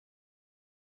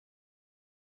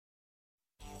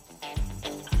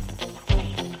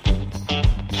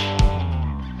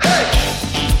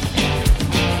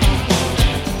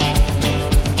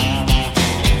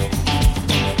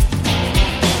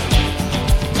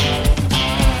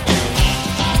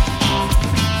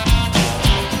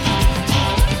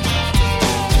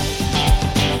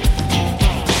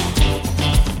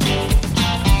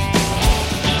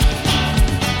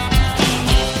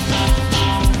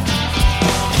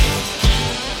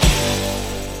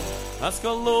jag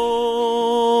ska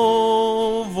lova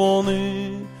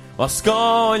nu, vad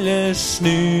skallers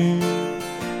nu?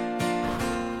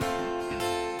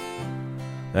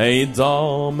 Ei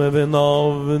dame ved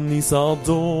navn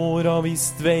Isadora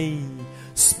visst vei,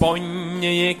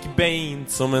 Spannet gikk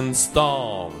beint som en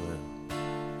stav.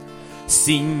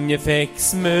 Sinne fikk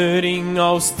smøring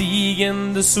av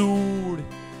stigende sol,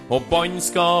 og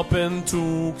bannskapen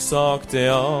tok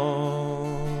sakte av.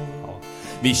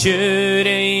 Vi kjører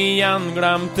igjen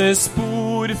glemte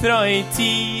spor fra ei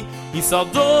tid,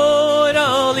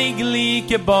 Isadora ligger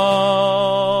like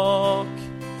bak.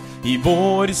 I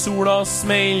vårsola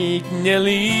smeltende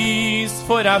lys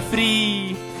får jeg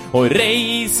fri, og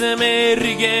reise med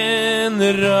ryggen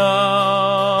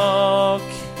rak.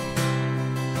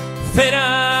 For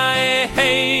jeg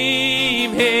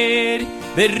heim her,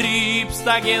 det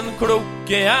rypsteg en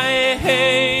klokke. Jeg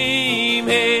heim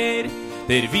her,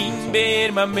 der vind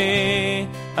ber meg med.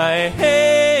 Jeg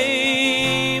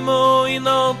heim, og i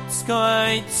natt skal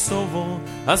jeg ikke sove.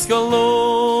 Jeg skal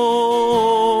love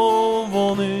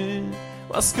nu,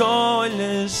 hva skal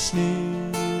ellers nu?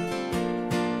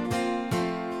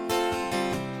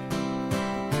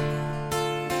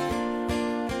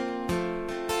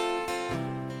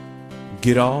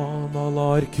 Grana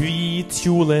lar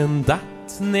kvitkjolen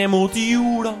dett ned mot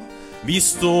jorda. Vi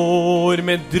står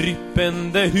med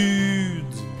dryppende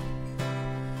hud.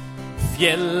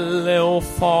 Fjellet og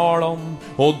falan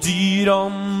og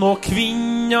dyran og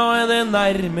kvinna det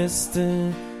nærmeste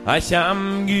jeg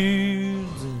kjem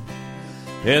Gud.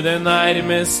 Det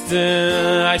nærmeste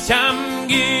jeg kjem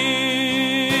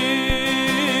Gud.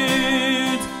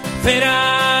 For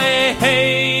jeg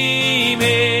heim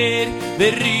her,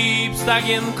 det rypsteg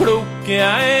en klokke.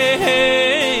 Jeg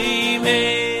heim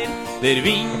her, der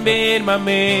vind ber meg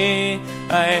med.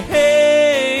 Jeg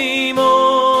heim,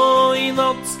 og i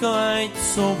natt skal jeg ikke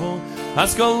sove. Jeg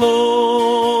skal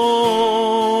love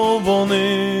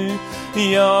nu,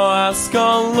 ja, jeg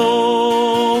skal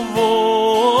love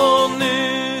nu.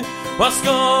 Hva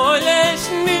skal ellers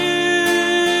nu?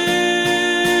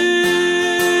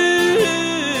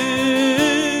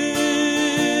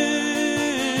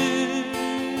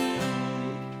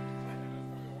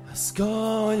 Jeg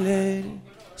skal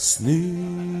ellers nu.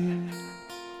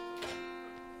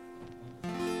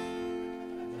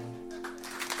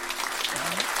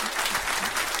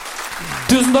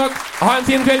 Tusen takk, ha en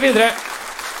fin kveld videre.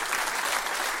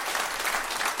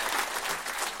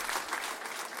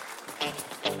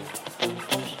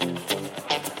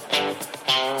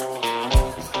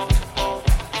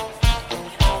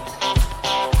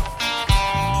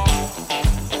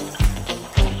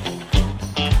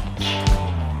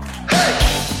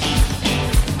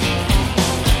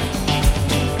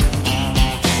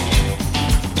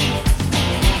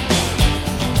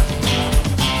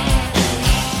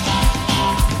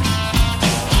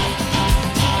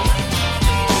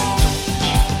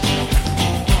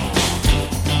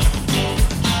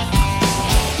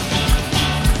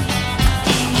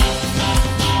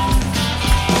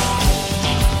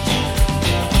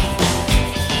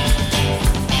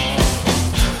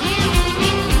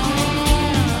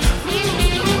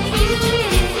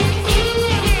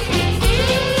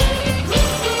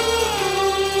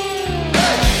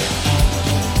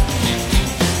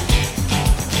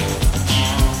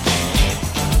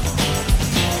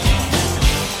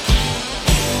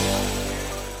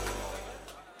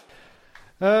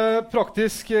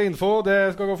 Praktisk info,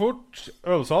 det skal gå fort.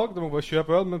 Ølsalg, du må bare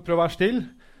kjøpe øl, men prøv å være still.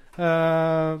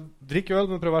 Drikk øl,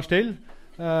 men prøv å være still.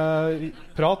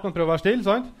 Prat, men prøv å være still,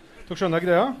 sant? Dere skjønner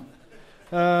greia?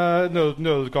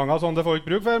 Nødutganger, sånn, det får vi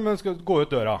ikke bruk for, men skal gå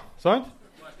ut døra, sant?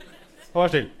 Og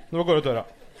være still, når vi går ut døra.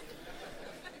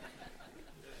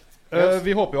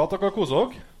 Vi håper jo at dere koser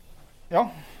dere. Ja,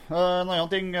 en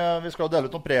annen ting, vi skal dele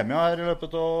ut noen premier her i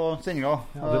løpet av sendingen.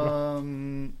 Ja, det er bra.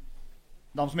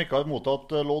 De som ikke har mottatt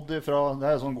lodd fra, det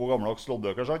er sånn god gammeldags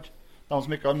loddbøker, sant? De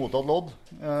som ikke har mottatt lodd,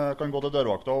 kan gå til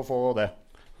dørvakta og få det.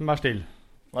 Vær still.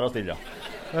 Vær still, ja.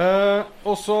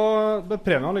 Og så,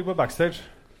 premiene ligger på backstage.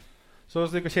 Så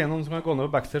hvis du ikke kjenner noen som kan gå ned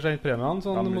på backstage, er premiene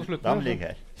sånn mot slutten. De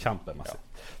ligger her. Kjempemessig.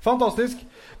 Ja. Fantastisk.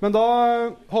 Men da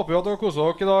håper vi at dere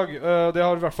koser dere i dag. Det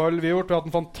har i hvert fall vi gjort. Vi har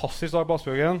hatt en fantastisk dag på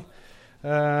Aspbjørgen.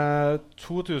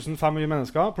 2500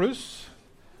 mennesker pluss.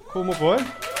 Kom oppover.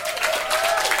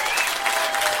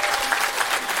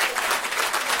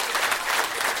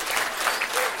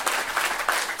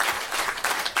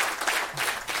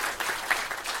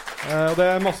 Og det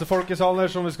er masse folk i salen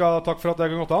her som vi skal takke for at det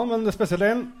har gått an. Men det er spesielt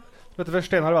en som heter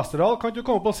Steinar Westerdal. Kan du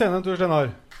komme på scenen en tur,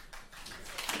 Steinar?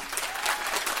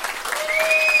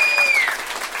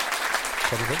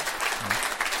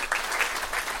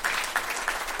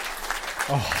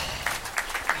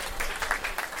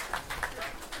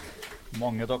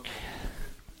 Mange takk.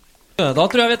 Da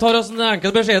tror jeg vi tar oss en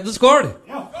enkel beskjeden skål.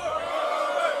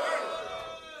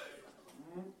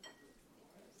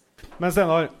 Men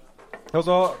Steinar,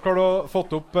 altså, har du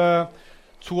fått opp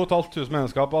 2500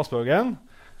 mennesker på Aspehaugen.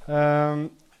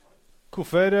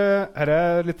 Hvorfor, her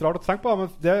er litt rart å tenke på, men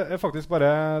det er faktisk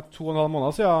bare 2,5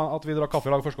 måneder siden at vi drakk kaffe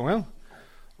i lag første gangen.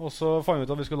 Og så fant vi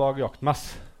ut at vi skulle lage jaktmess.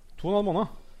 2,5 måneder.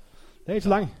 Det er ikke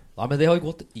så lenge. Nei, men det har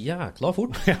gått jækla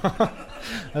fort. Ja,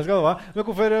 det skal det være. Men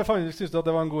hvorfor synes du at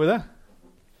det var en god idé?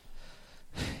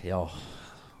 Ja.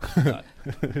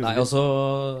 Nei, altså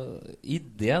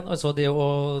ideen, altså det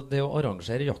å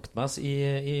arrangere jaktmess i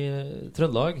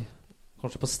Trøndelag,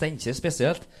 kanskje på Steinkjer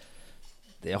spesielt,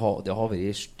 det har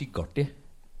vært styggartig.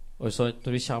 Altså,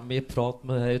 når vi kommer i prat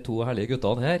med de to herlige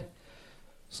guttene her,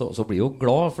 så blir vi jo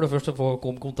glad for det første for å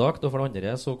komme i kontakt, og for det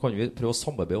andre så kan vi prøve å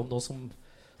samarbeide om noe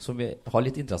som vi har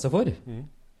litt interesse for.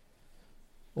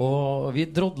 Og vi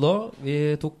drodla,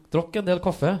 vi drakk en del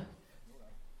kaffe,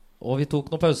 og vi tok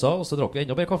noen pauser, og så drakk vi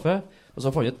enda mer kaffe, og så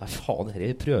fant vi ut, nei faen,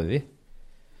 dette prøver vi.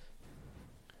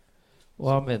 Og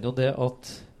jeg mener jo det at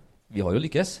vi har jo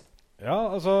lykkes.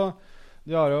 Ja, altså,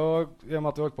 de har jo, i og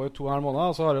med at vi har holdt på i 2,5 måneder,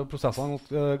 så har jo prosessene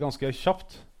gått ganske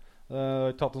kjapt. Det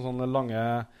har tatt en sånne lange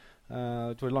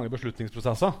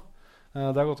beslutningsprosesser.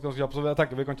 Det har gått ganske kjapt, så jeg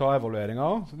tenker vi kan ta evalueringen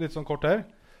også, litt sånn kort her.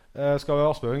 Skal vi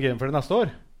ha Aspehaugen Game for det neste år?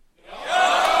 Ja!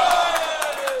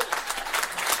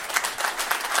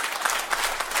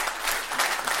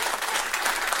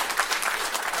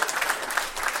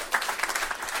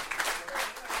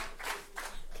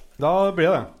 Da blir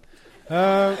det.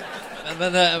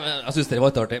 Men jeg synes det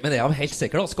var litt artig. Men jeg er helt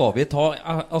sikker da, skal vi ta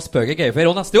Aspehaugen Game Fair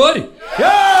neste år?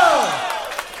 Ja!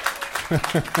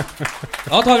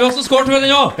 Da tar vi oss en skål til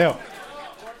den, ja! Ja.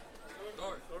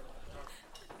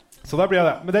 Så der blir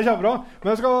det. Men det er kjempebra. Men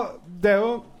det er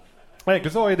jo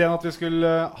egentlig så var ideen at vi skulle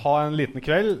ha en liten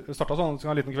kveld. Vi startet sånn,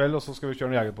 en liten kveld, og så skal vi kjøre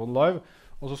en Jegerpodden live.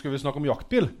 Og så skulle vi snakke om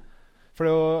jaktbil. For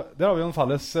der har vi jo en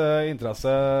felles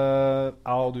interesse,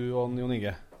 jeg og du og Jon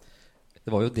Inge. Det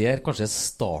var jo der kanskje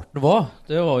starten var.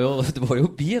 Det var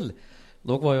jo bil.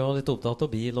 Dere var jo litt opptatt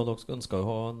av bil, og dere ønsket jo å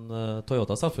ha en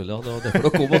Toyota selvfølgelig. Og det var derfor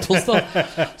dere kom mot oss da.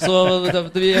 Så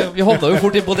vi havnet jo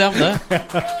fort inn på det emnet.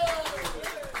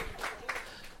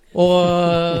 Og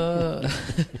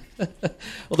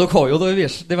dere har jo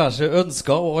diverse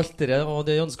ønsker og alt det, og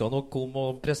de ønskene dere kom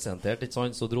og presenterte, ikke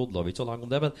sant, så drodla vi ikke så lenge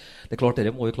om det, men det er klart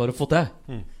dere må jo klare å få til.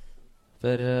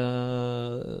 For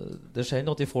det skjer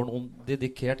at vi får noen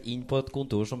dedikert inn på et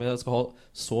kontor som skal ha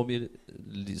så mye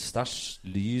stæsj,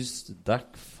 lys, dekk,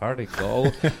 felger,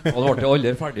 og det ble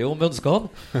aldri ferdig om ønskene,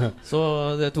 så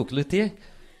det tok litt tid.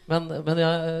 Men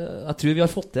jeg tror vi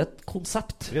har fått til et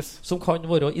konsept som kan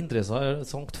være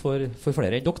interessant for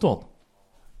flere enn dere to.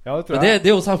 Ja, det tror jeg. Men det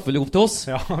er jo selvfølgelig opp til oss.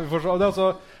 Ja, vi får se. Det er altså,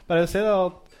 bare se det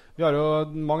at vi har jo,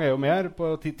 mange er jo mer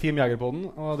på Team Jegerpodden,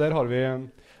 og der har vi,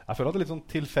 jeg føler at det er litt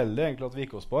sånn tilfeldig egentlig at vi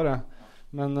ikke oss bare,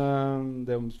 men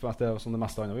det er jo sånn det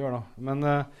meste andre vi gjør da. Men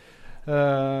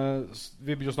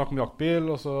vi begynner å snakke om jaktbil,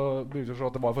 og så begynner vi å se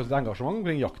at det var faktisk et engasjement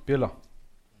omkring jaktbil da.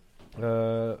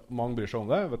 Mange bryr seg om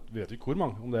det. Vi vet ikke hvor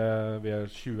mange, om vi er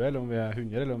 20 eller om vi er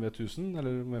 100 eller om vi er 1000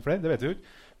 eller om vi er flere, det vet vi jo ikke,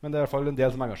 men det er i hvert fall en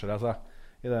del som engasjerer seg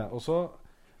i det. Og så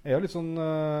er det jo litt sånn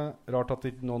rart at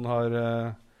ikke noen har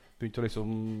begynt å liksom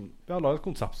lage et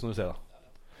konsept som du ser da.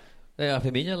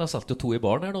 For min del har satt jo 2 i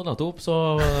baren her nå nettopp,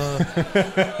 så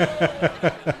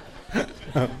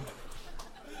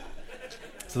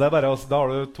så det er bare, da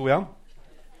har du 2 igjen.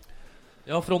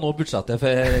 Ja, for å nå budsjettet for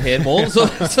her mål, så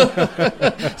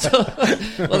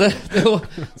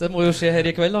det må jo skje her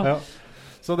i kveld da. Ja.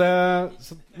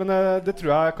 Men det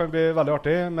tror jeg kan bli veldig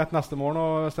artig med et neste mål nå,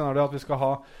 Steinar, det at vi skal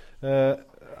ha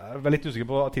jeg er litt usikker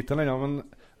på titelen ennå, men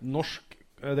norsk,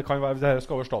 det kan være, det her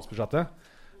skal over statsbudsjettet,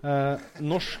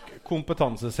 Norsk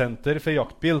kompetansesenter for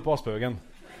jaktbil på Aspehaugen.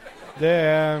 Det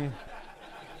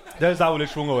er så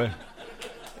litt svung over.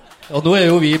 Ja, nå er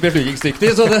jo vi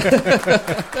beslutningsdyktige, så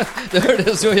det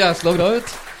høres jo jæsla bra ut.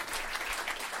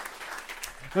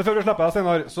 Men før vi slipper deg,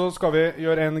 Steinar, så skal vi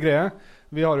gjøre en greie.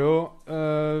 Vi har jo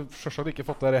selvsagt ikke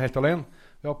fått det helt alene.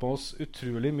 Vi har på oss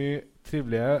utrolig mye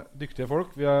trivelige, dyktige folk.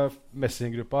 Vi har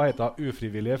messinggruppa heter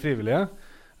Ufrivillige Frivillige.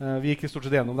 Vi gikk stort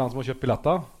sett gjennom dem som har kjøpt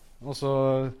billetter. Og så,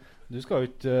 du skal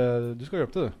hjelpe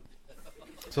til, du.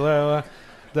 Så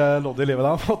det er lodd i livet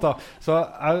de har fått da. Så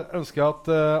jeg ønsker at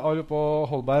alle på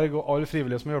Holberg og alle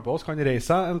frivillige som hjelper oss kan reise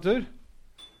seg en tur.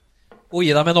 Og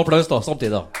gi dem en applaus da,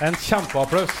 samtidig da. En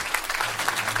kjempeapplaus.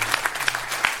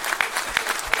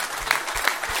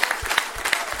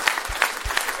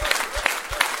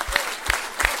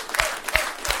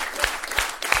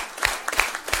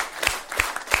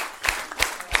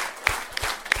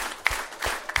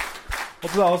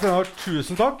 Og til deg, Steinar,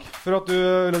 tusen takk for at du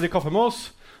ville drikke kaffe med oss,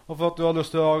 og for at du har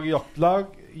lyst til å ha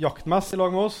jaktmess i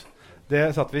lag med oss.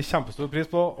 Det setter vi kjempestor pris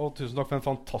på, og tusen takk for en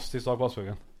fantastisk dag på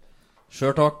Aspbøgen.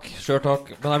 Sjøl takk.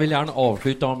 Men jeg vil gjerne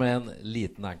avslutte da med en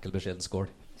liten enkel beskjeden skål.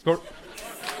 Skål.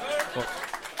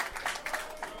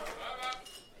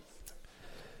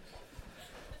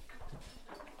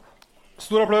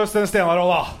 Stor applaus til Steinar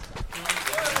også, da.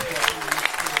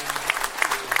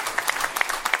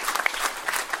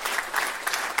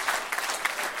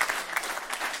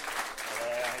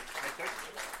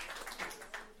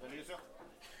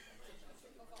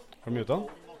 Har du mutet den?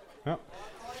 Ja.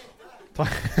 Takk.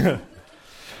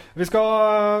 Vi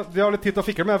har litt tid til å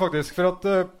fikle med, faktisk. For at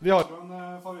vi har jo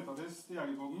en favorittartist i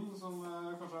Jegerpodden som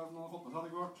kanskje noen har fått med seg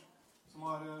det godt. Som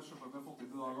har selvsagt fått hit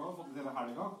i dag også, fått hit hele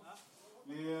helga.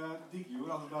 Vi digger jo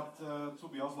rett og slett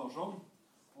Tobias Larsson.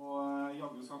 Og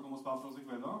Jaggu skal komme og spille for oss i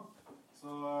kveld da. Så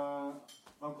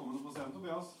velkommen på scenen,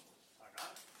 Tobias.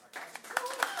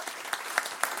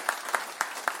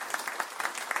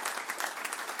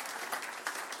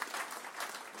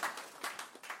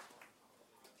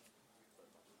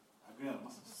 Jeg gleder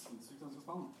meg så sinnssykt den skal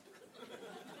spille.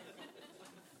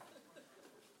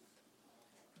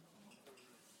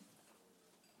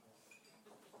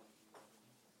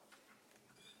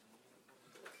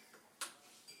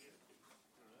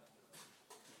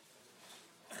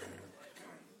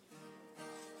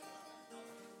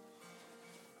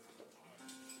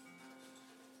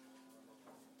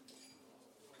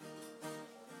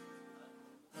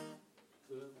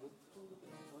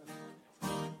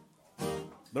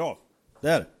 Bra,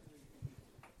 där.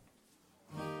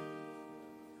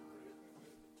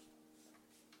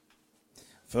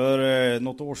 För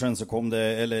något år sedan så kom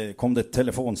det ett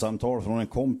telefonsamtal från en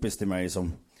kompis till mig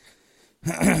som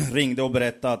ringde och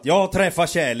berättade att jag träffar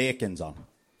kärleken, sa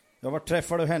han. Var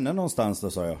träffar du henne någonstans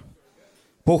då, sa jag.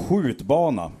 På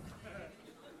skjutbana.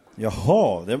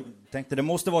 Jaha, tänkte det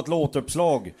måste vara ett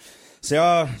låtuppslag. Så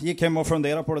jag gick hem och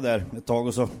funderade på det där ett tag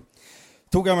och så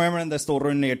tog jag med mig den där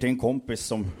storyn ner till en kompis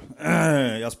som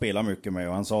jag spelar mycket med.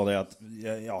 Och han sa det att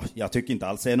jag tycker inte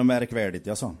alls det är något märkvärdigt.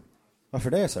 Jag sa, varför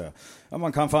det, sa jag. Ja,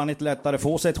 man kan fan inte lättare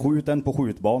få sig ett skjut än på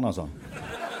skjutbana, sa han.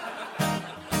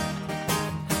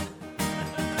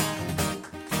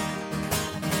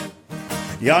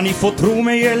 Ja, ni får tro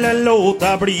mig eller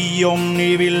låta bli om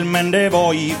ni vill, men det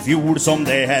var i fjol som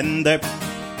det hände.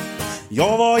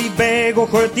 Jag var i väg och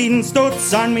sköt in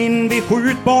studsaren min vid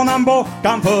skjutbanan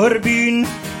bortanför byn.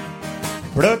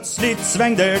 Plötsligt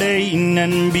svängde det in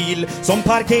en bil som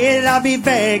parkerade vid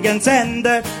vägens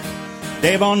ände.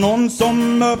 Det var någon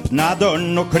som öppnade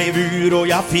dörren och klev ur och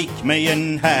jag fick mig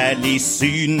en härlig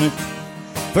syn.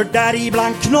 För där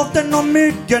ibland knotten och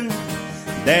myggen,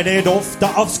 där det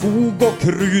doftade av skog och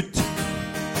krut,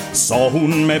 sa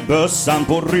hon med bössan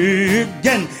på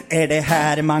ryggen, är det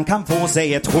här man kan få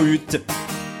sig ett skjut?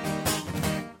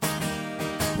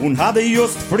 Hon hade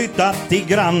just flyttat till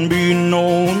grannbyn och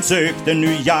hon sökte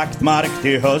nu jaktmark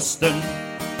till hösten.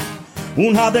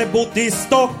 Hon hade bott i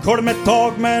Stockholm ett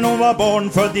tag, men hon var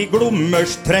barnfödd i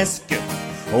Glommersträsket.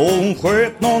 Och hon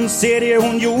sköt någon serie,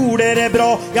 hon gjorde det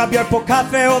bra. Jag bjöd på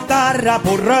kaffe och darra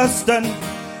på rösten.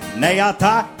 När jag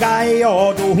tackade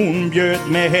ja, då hon bjöd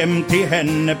mig hem till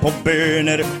henne på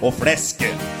bönor och fläske.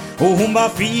 Och hon var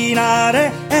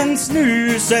finare än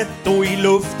snuset och i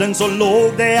luften så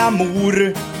låg det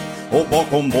amor. Och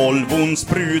bakom Volvon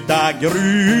spruta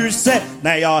gruset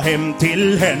när jag hem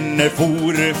till henne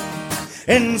for.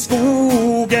 En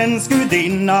skogens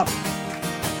gudinna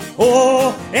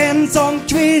och en sån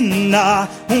kvinna,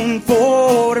 hon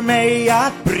får mig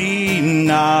att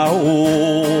brinna.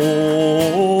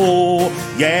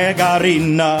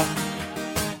 Jägarinna.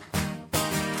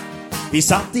 Vi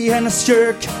satt i hennes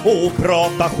kök och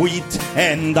pratade skit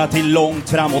ända till långt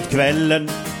framåt kvällen.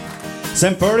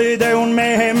 Sen följde hon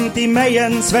med hem till mig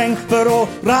en sväng för att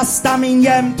rasta min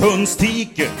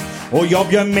jämthundstike. Och jag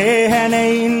bjöd med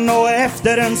henne in och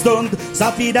efter en stund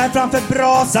satt vi där framför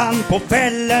brasan på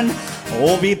fällen.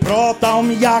 Och vi pratade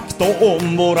om jakt och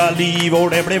om våra liv och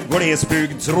det blev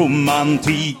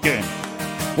glesbygdsromantik.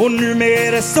 Och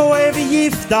numera så är vi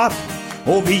gifta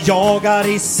och vi jagar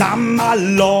i samma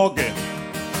lag.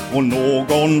 Och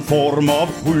någon form av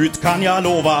skjut kan jag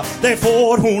lova, det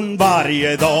får hon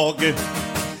varje dag.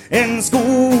 En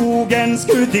skogens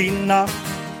gudinna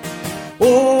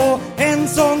och en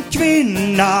sån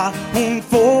kvinna, hon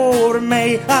får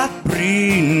mig att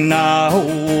brinna.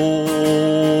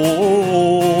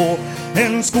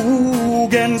 En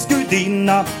skogens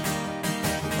gudinna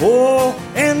och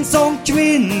en sån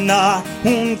kvinna,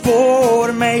 hon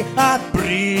får mig att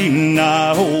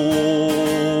brinna.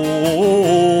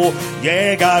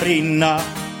 jägarinna.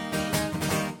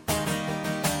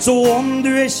 Så om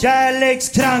du är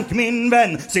kärlekskrank min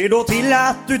vän, se då till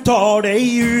att du tar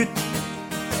dig ut.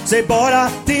 Se bara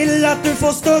till att du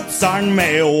får studsaren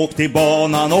med, åk till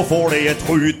banan och får dig ett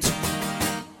skjut.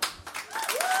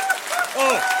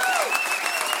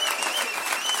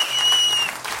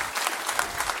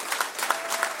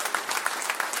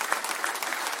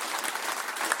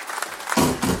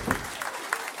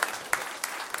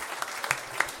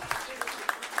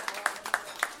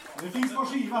 Det finns på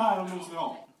skiva här om du ska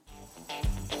ha.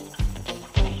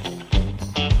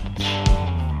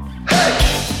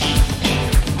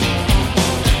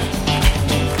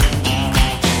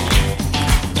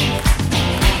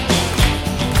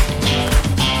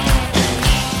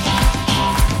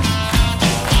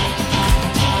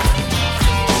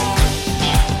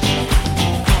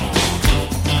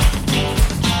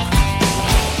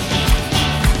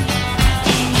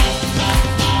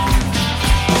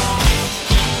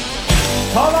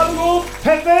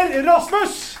 Petter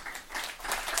Rasmus!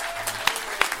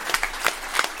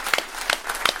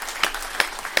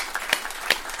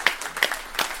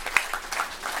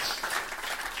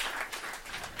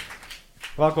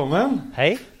 Velkommen.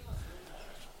 Hei.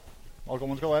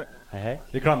 Velkommen skal du være. Hei, hei.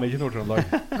 Vi klemmer ikke Nord-Trøndelag.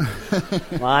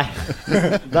 Nei,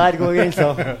 der går grensa.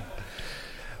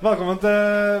 Velkommen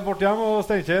til vårt hjem og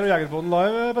Steinkjer og Jegerpodden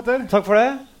live, Petter. Takk for det.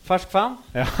 Fersk fan.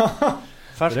 Ja,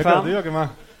 Fersk det kan fan. du jagge med.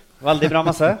 Veldig bra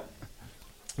messe.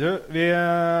 Du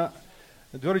har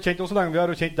jo kjent oss så lenge, vi har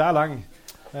jo kjent deg lenge.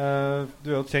 Du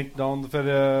er jo et kjent navn for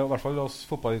i hvert fall oss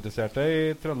fotballinteresserte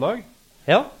i Trøndelag.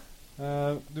 Ja.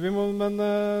 Vi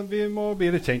må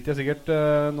bli litt kjent. Det er sikkert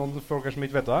noen folk her som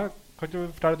ikke vet det. Kan du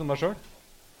fortelle litt om deg selv?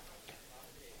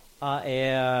 Jeg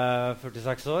er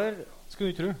 46 år. Skulle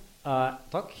du ikke tro.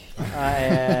 Takk. Jeg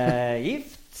er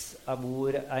gift. Jeg bor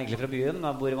egentlig fra byen.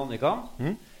 Jeg bor i Vanvika.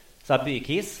 Så jeg er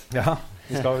bykis. Ja,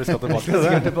 vi skal tilbake til Vi det.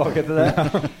 skal tilbake til det.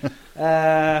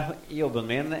 Jobben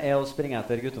min er å springe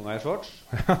etter guttunger i shorts.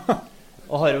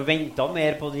 Og har jo ventet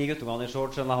mer på de guttungene i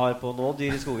shorts enn jeg har på noe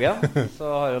dyr i skogen. Så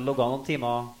har jeg logget noen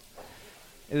timer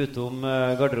utom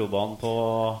garderobene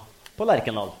på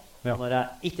Lerkendal. Ja. Når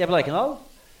jeg ikke er på Lerkendal,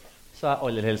 så er jeg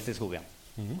aller helst i skogen.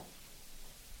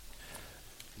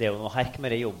 Det er jo noe herk med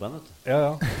det jobben, vet du.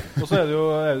 Ja. Og så er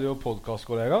du jo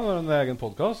podcastkollega når du har en egen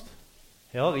podcast.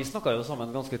 Ja, vi snakket jo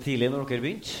sammen ganske tidlig når dere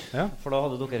begynte. Ja. For da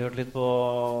hadde dere hørt litt på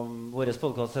vår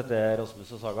podcast heter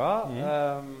Rasmus og Saga.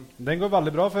 Den går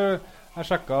veldig bra, for jeg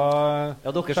sjekket...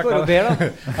 Ja, dere skal jo bedre da.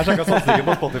 Jeg sjekket statistikken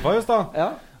på Spotify just da. Ja.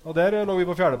 Og der lå vi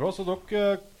på 4. plass, og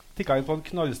dere tikket inn på en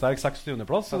knallsterk 26.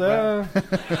 plass. Så det...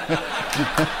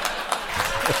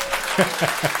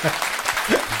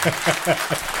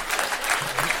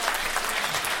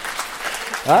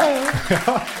 Ja.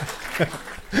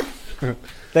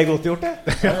 Det er godt gjort, det.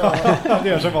 Ja, det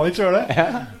gjør seg man ikke selv det.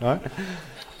 Nei.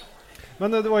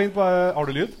 Men du var inne på... Har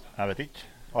du lyd? Jeg vet ikke.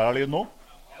 Har jeg lyd nå?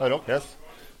 Hører dere? Yes.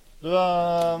 Du,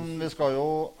 vi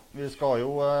skal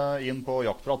jo inn på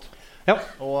jaktprat. Ja.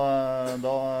 Og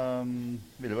da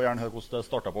vil vi jo gjerne høre hvordan det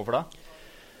startet på for deg.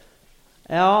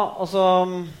 Ja, altså...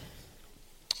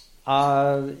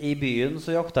 I byen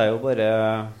så jakta jeg jo bare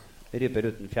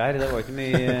ryper uten fjær. Det var ikke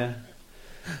mye...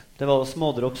 Det var jo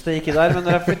smådrops det gikk i der. Men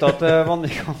når jeg flyttet til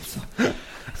Vanvikan,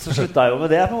 så sluttet jeg jo med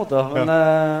det på en måte. Men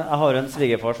jeg har en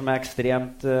svigerfar som er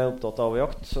ekstremt opptatt av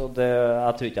jakt. Så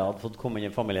jeg tror ikke jeg hadde fått komme inn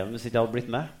i familien hvis ikke jeg hadde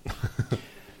blitt med.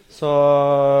 Så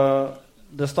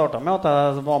det startet med at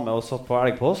jeg var med og satt på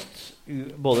elgpost,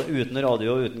 både uten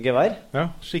radio og uten gevær. Ja,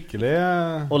 skikkelig...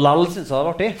 Og lell synes jeg det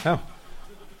var artig. Ja.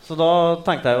 Så da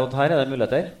tenkte jeg jo at her er det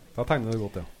muligheter. Da tegner det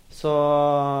godt, ja. Så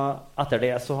etter det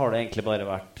så har det egentlig bare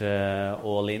vært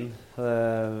all in.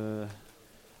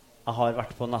 Jeg har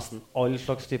vært på nesten all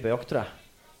slags type jakt, tror jeg,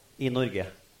 i Norge.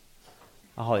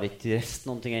 Jeg har ikke rest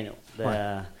noen ting ennå.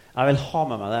 Jeg vil ha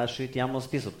med meg det, skyte hjem og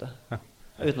spise opp det. Ja.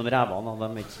 Utenom revene, de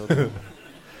er ikke så gode.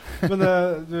 Men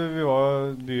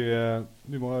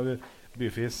vi var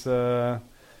byfis.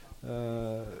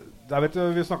 Jeg vet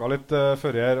vi snakket litt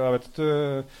før her, og jeg vet du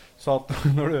sa at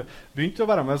når du begynte å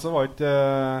være med, så var ikke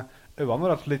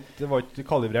øynene var ikke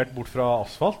kalibrert bort fra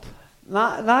asfalt.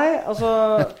 Nei, altså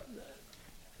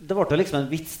det ble liksom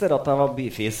en vits der at jeg var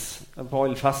byfis på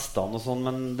alle festene og sånn,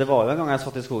 men det var jo en gang jeg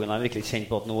satt i skogen og jeg virkelig kjente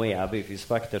på at nå er jeg byfis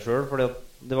på ekte selv, for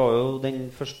det var jo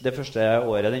det første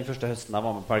året, den første høsten jeg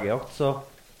var med på elgjakt, så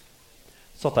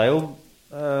satt jeg jo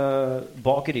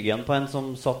bak ryggen på en som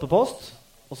satt på post.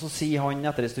 Og så sier han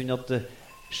etter en stund at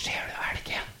 «Ser du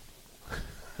elgen?»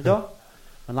 Ja,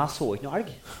 men jeg så ikke noe elg.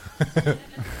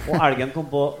 Og elgen kom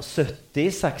på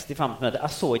 70-60-15 meter.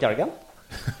 Jeg så ikke elgen.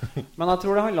 Men jeg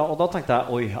tror det handlet, og da tenkte jeg,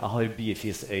 oi, jeg har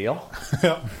byfisøya.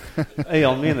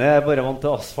 Øynene mine er bare vant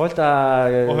til asfalt.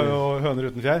 Og høner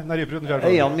uten fjær? Nei, ryper uten fjær.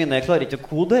 Øynene mine klarer ikke å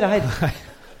kode det her.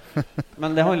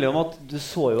 Men det handler jo om at du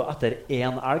så jo etter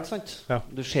én elg, sant? Ja.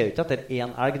 Du ser jo ikke etter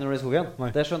én elg når du er i skogen. Nei.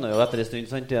 Det skjønner jo etter en stund,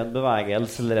 sant? Det er en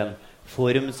bevegelse eller en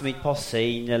form som ikke passer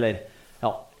inn,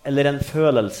 eller en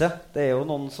følelse. Det er jo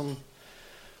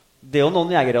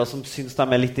noen jegere som synes de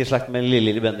er litt i slekt med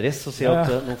Lili Bendriss og sier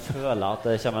at nå føler jeg at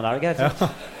det kommer en elg her.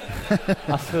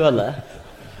 Jeg føler.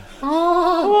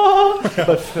 Jeg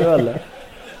bare føler.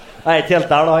 Jeg er ikke helt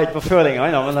der da, jeg er ikke på følinga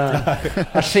ennå, men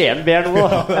jeg ser den bedre nå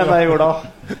da, enn jeg gjorde da.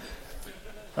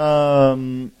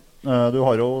 Du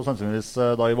har jo sannsynligvis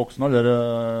da i voksen alder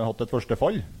hatt et første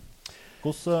fall.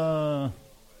 Hvordan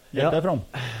gikk det fram?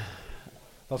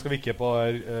 Da skal vi ikke på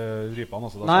rypene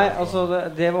også. Nei, altså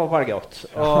det var belgjakt.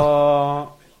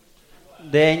 Og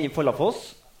det er inne i Follafoss.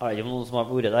 Jeg vet ikke om noen som har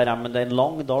vært der, men det er en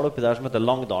lang dal oppi der som heter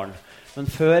Langdalen. Men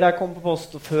før jeg kom på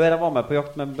post, og før jeg var med på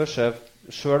jakt med børse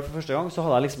selv for første gang, så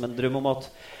hadde jeg liksom en drøm om at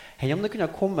hei, om det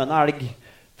kunne komme en elg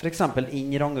for eksempel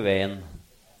inn Rangveien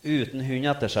uten hund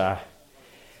etter seg,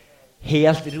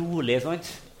 helt rolig, sant?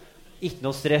 Ikke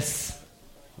noe stress,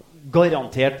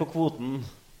 garantert på kvoten.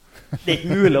 Det er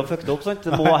ikke mulig å fucke det opp, sant?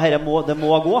 Det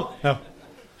må gå. Ja.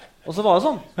 Og så var det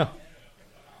sånn. Ja.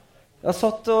 Jeg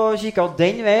satt og kikket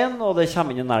den veien, og det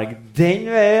kommer inn en elg den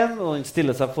veien, og den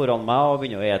stiller seg foran meg og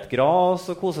begynner å ete gras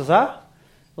og kose seg.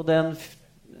 Og det er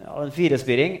en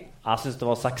firespiring. Jeg synes det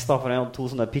var 6 da, for jeg hadde 2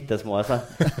 sånne pittesmå.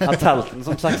 Jeg telte den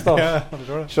som 6 da.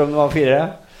 Selv om det var 4.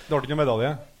 Det var ikke noe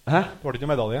medalje? Hæ? Det var ikke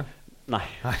noe medalje? Nei.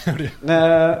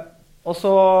 Og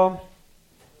så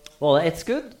var det ett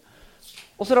skudd,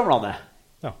 og så ramlet han ned.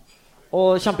 Ja. Og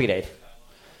kjempegreier.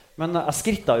 Men jeg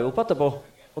skrittet jo opp etterpå,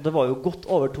 og det var jo godt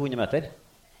over 200 meter.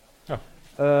 Ja.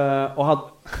 Og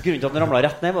grunnen til at den ramlet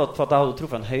rett ned var for at jeg hadde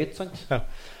truffet en høyt, sant? Ja.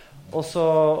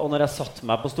 Og når jeg satt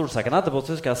meg på stolsekken etterpå,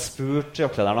 så husker jeg spurte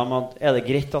jaktlederen om at er det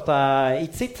greit at jeg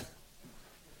ikke sitter?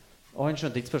 Og han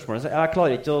skjønte ikke spørsmålet, så jeg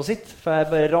klarer ikke å sitte, for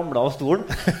jeg bare ramlet av stolen.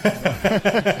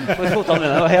 For fotene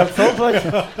mine var helt sånn, for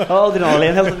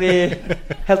adrenalin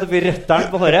helt oppi røtteren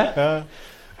på håret. Ja.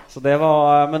 Så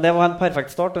men det var en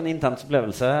perfekt start og en intens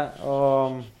opplevelse.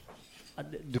 Og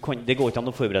det går ikke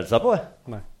an å forberede seg på det.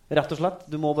 Nei. Rett og slett.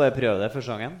 Du må bare prøve det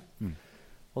første gangen.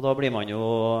 Og da blir man jo...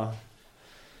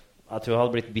 Jeg tror jeg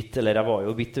hadde blitt bitt, eller jeg var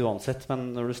jo bitt uansett,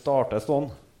 men når du starter sånn,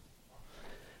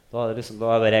 da er det liksom,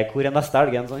 hvor er neste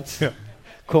elgen, sant? Ja.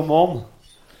 Come on!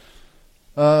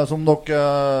 Som dere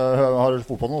har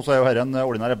fått på nå, så er jo her en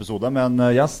ordinær episode med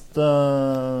en gjest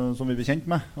som vi blir kjent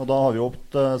med. Og da har vi jo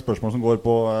opp spørsmål som går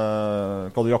på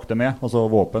hva du jakter med, altså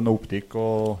våpen og optikk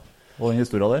og den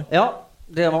historien der. Ja,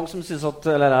 det er mange som synes at,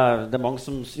 det er mange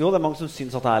som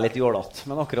synes at jeg er litt jålete.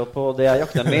 Men akkurat på det jeg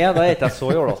jakter med, da er ikke jeg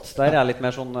så jålete. Der er jeg litt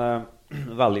mer sånn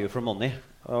value for money.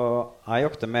 Og jeg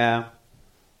jakter med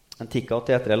en Tikka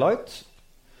T3 Light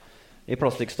i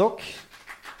plastikkstokk,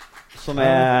 som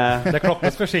er det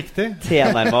klappes forsiktig.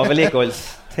 Tilnærmet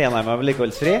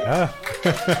vedlikeholdsfri. Ja.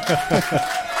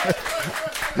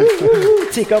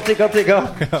 Tikka.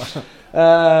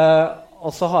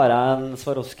 Og så har jeg en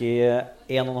Swarovski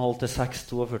 1,5 til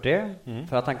 6,42.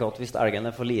 For jeg tenker at hvis elgen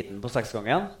er for liten på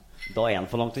 6-gangen, da er den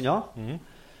for langt unna.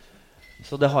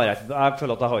 Så det har jeg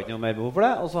føler at jeg har ikke noe mer behov for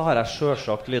det. Og så har jeg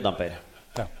selvsagt lyddemper.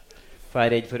 Ja. For jeg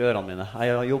er redd for ørene mine.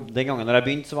 Den gangen når jeg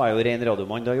begynte, så var jeg jo ren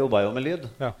radiomann. Da jobbet jeg jo med lyd.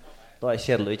 Ja. Da er det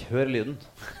kjedelig å ikke høre lyden.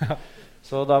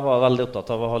 Så da var jeg veldig opptatt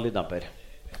av å ha lyddemper.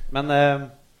 Men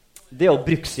det er jo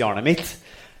bruksjernet mitt.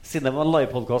 Siden det var en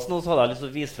live-podcast nå, så hadde jeg lyst til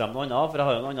å vise frem noe annet. For jeg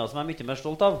har jo noe annet som jeg er mye mer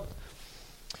stolt av.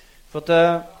 For at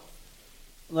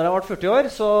når jeg ble 40 år,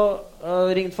 så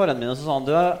ringte faren min og så sa han,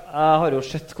 jeg har jo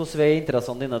sett hvordan vei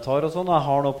interessene dine tar og sånn, og jeg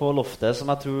har noe på loftet som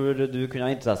jeg tror du kunne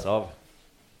ha interesse av.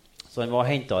 Så han var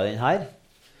hentet i den her.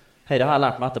 Her har jeg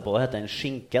lært meg etterpå, det heter en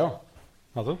skinke da.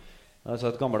 Altså? Det er altså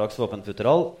et gammeldags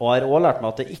våpenfutteral. Og jeg har også lært meg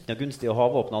at det er ikke noe gunstig å ha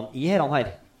våpnene i her.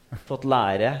 For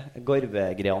at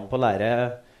garvegreiene på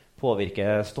læret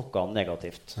påvirker stokkene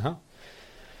negativt. Aha.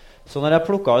 Så når jeg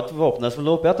plukket ut våpenet som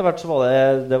lå oppi etter hvert, så var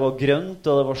det var grønt,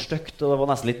 og det var støkt, og det var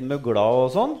nesten litt møgla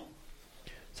og sånn.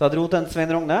 Så jeg dro til en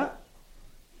Svein Rogne.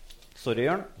 Sorry,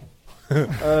 Jørn.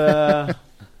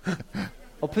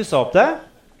 Og pusset opp det.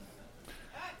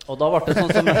 Og da ble det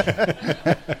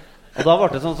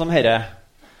sånn som herre.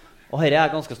 Og her er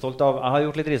jeg ganske stolt av. Jeg har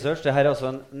gjort litt research. Dette er altså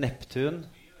en Neptun,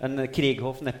 en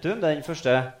Krieghoff Neptun. Det er den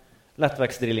første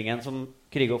lettvektsdrillingen som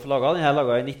Krieghoff laget. Den her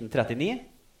laget i 1939.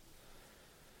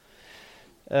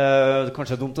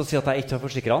 Kanskje dumt å si at jeg ikke har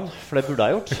forsikret den, for det burde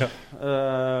jeg gjort. Ja.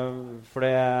 For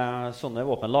sånne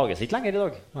våpen lages ikke lenger i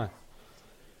dag. Nei.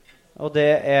 Og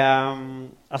det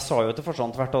jeg sa jo til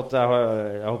farsan tvert at jeg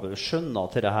håper du skjønner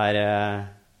at dette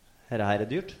her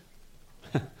dyrt.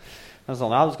 Men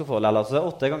sånn, ja, du skal få det. Altså,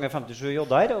 8 ganger 57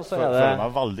 jodder, og så det... Føler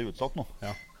meg veldig utsatt nå.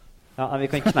 Ja, vi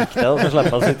kan knekke det, og så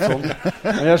slipper jeg å sitte sånn.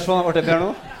 Men gjør sånn, ble det Per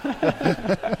nå?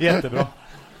 Jättebra.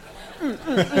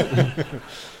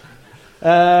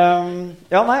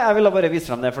 Ja, nei, jeg ville bare vise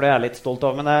frem det, for det er jeg litt stolt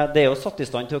av. Men det er jo satt i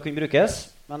stand til å kunne brukes.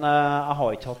 Men jeg har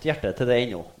ikke hatt hjerte til det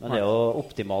ennå. Men det er jo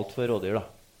optimalt for rådyr, da.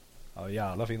 Ja,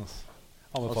 jævla fin, altså.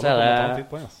 Og så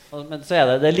men så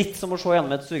det er litt som å se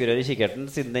gjennom et sugerør i kikkerten,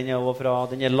 siden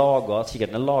kikkerten er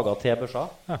laget til børsa.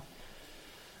 Ja.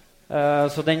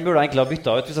 Så den burde jeg egentlig ha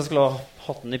byttet ut hvis jeg skulle ha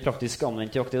hatt den i praktisk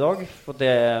anvendt jakt i dag. For det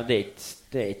er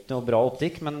ikke noe bra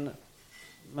optikk, men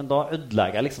da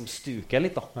ødelegger jeg liksom stuket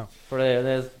litt da. Ja. For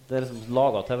det er liksom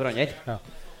laget til hverandre. Ja.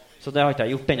 Så det har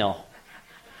ikke jeg gjort ennå.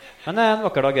 Men en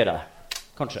vakker dag gjør jeg det.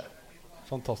 Kanskje.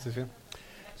 Fantastisk fin.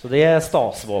 Så det er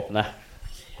stasvåpenet.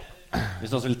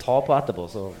 Hvis noen vil ta på etterpå,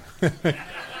 så... Jeg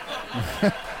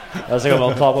er sikkert med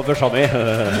å ta på børsa mi.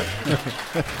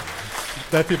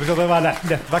 Det er typisk at det er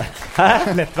lettvekt.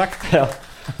 Hæ? Lettvekt. Ja.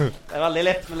 Det er veldig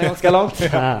lett, men det er ganske langt.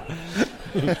 Ja.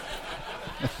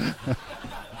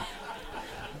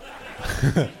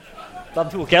 De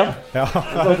tok en. Ja,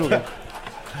 de tok en.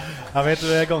 Jeg vet du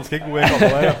er ganske god i kassa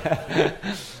der, ja.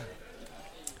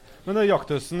 Men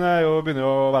jakthøsten begynner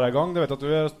jo å være i gang. Du vet at du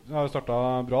har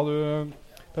startet bra, du...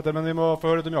 Petter, men vi må få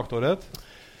høre litt om jaktåret.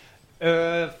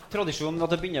 Tradisjonen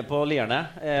at det begynner på Lierne,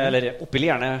 eller oppe i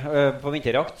Lierne på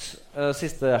vinterjakt,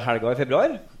 siste helga i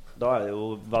februar. Da er det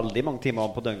jo veldig mange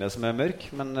timer på døgnet som er mørk,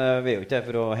 men vi er jo ikke der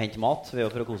for å hente mat, vi er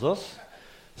jo for å kose oss.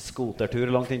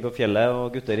 Skotertur langt inn på fjellet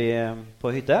og gutter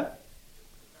på hytte.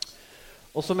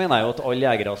 Og så mener jeg jo at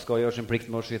alle jegere skal gjøre sin plikt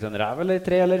med å skyte en rev eller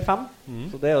 3 eller 5.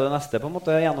 Så det er jo det neste på en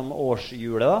måte gjennom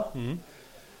årshjulet da.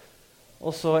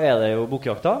 Og så er det jo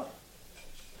bukkjakta.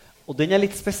 Og den er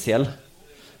litt spesiell.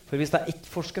 For hvis jeg ikke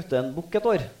får skutt en bukk et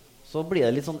år, så blir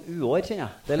det litt sånn uår, kjenner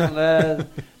jeg.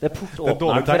 Det er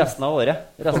portåpneren for resten av året.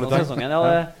 Resten av sesongen. Ja,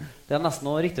 det er nesten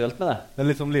noe rituelt med det. Det er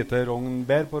litt som lite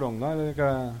bær på rogna, eller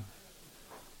hva?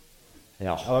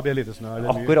 Ja. Ja, det blir lite snø.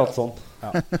 Akkurat sånn. Ja.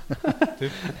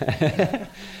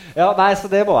 Ja, nei,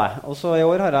 så det var jeg. Og så i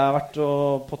år har jeg vært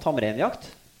på tamreinjakt.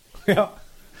 Ja.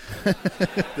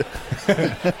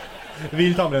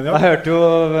 Vill tamreinjakt. Jeg hørte jo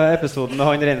episoden med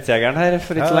han reinsjegeren her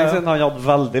for ikke så lenge siden. Han hadde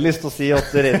veldig lyst til å si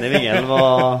at reinen i Vingelen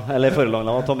eller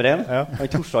forlangene var tamrein.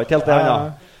 Han torsa ikke helt det, han da.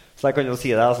 Så jeg kan jo si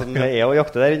det, altså, det er å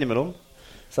jakte der innimellom.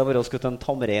 Så jeg bare har skutt en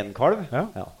tamreinkalv. Ja.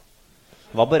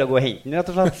 Det var bare å gå og hente den, rett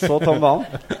og slett. Så tam var han.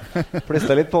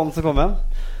 Plystet litt på den, så kom han.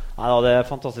 Nei, da, det er et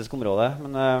fantastisk område.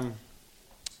 Men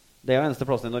det er jo eneste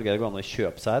plassen i Norge det går an å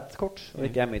kjøpe seg et kort, og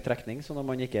ikke er med i trekning. Så når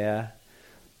man ikke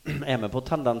er med på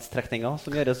tendenstrekninger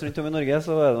som gjøres rundt om i Norge,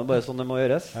 så er det bare sånn det må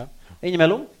gjøres.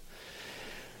 Innimellom.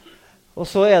 Og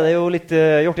så er det jo litt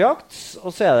hjortejakt,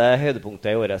 og så er det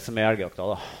høydepunktet i året som er elgjakta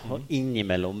da. Og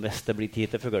innimellom hvis det blir tid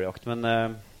til fuglejakt. Men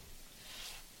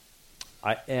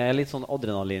jeg er litt sånn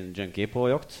adrenalin-junkie på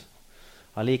jakt.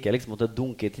 Jeg liker liksom at det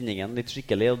dunker i tinningen litt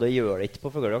skikkelig, og det gjør det ikke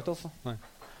på fuglejakt altså. Nei.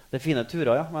 Det er fine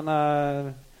turer, ja, men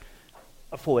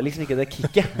jeg får liksom ikke det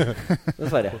kicket,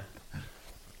 dessverre.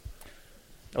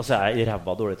 Og så er jeg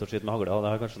ræva dårlig til å skyte med hagle, og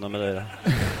det har kanskje noe med det å gjøre.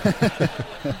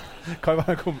 Kan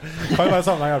være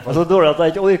sammenheng i hvert fall. Så dårlig at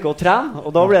jeg ikke orker å trene, og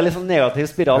da blir det liksom negativ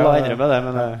spiral å endre med det,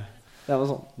 men det er noe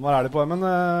sånn. Nå er det på det, men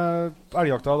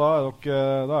elgjakta, da er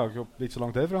dere ikke så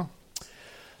langt derfra.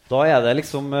 Da er det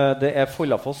liksom, det er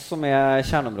Follafoss som er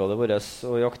kjerneområdet vårt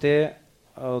å jakte i,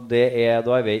 og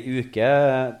da er vi i uke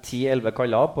 10-11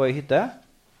 kaller på en hytte,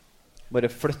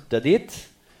 bare flytte dit,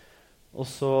 og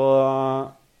så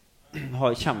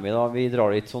kommer vi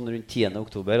drar dit sånn rundt 10.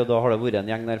 oktober, og da har det vært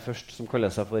en gjeng der først som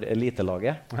kaller seg for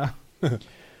Elitelaget. Ja.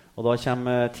 Og da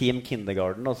kommer Team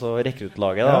Kindergarten, altså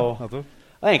rekruttlaget da,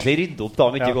 og egentlig rydde opp da,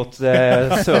 om ikke gått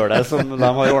sølet som de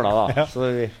har ordnet da. Ja.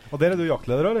 Og der er du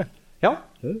jaktleder, eller? Ja,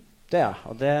 det er jeg.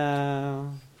 Og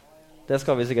det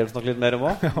skal vi sikkert snakke litt mer om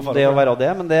også. Det å være det,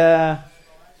 men det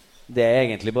er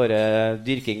egentlig bare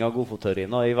dyrking av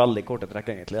godfotteorien i veldig korte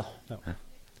trekk egentlig da. Ja.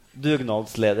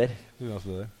 Dugnadsleder.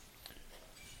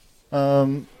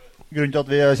 Grunnen til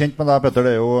at vi er kjent med deg, Petter,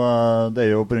 det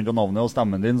er jo på grunn av navnet og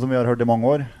stemmen din som vi har hørt i mange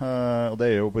år, og det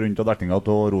er jo på grunn av dekninga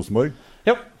til Rosenborg.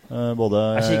 Ja.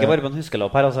 Jeg kikker bare på en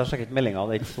huskelapp her, altså jeg sjekker ikke meldingen,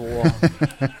 det er ikke så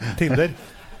Tinder.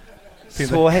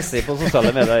 Så hessig på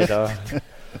sosiale medier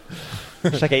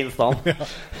ikke sjekke Instaen.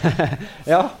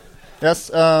 Ja. Yes,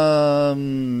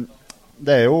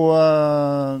 det er jo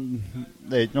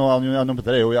det er ikke noe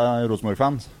Petter er jo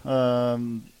Rosenborg-fans.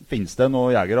 Finnes det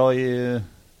noen jegere i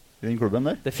den klubben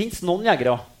der? Det finnes noen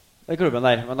jegere. I klubben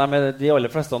der. Men de aller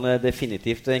fleste er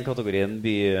definitivt i den kategorien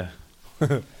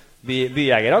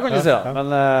byjegere, kan du si. Da. Men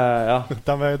ja.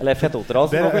 Eller fettotere,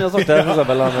 som man kunne ha sagt det, for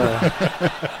eksempel.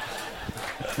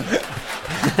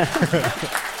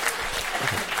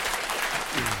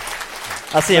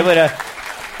 Jeg sier bare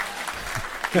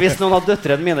hvis noen av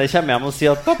døtrene mine kommer hjem og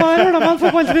sier at 'Pappa, her har de en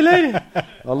fotballspiller',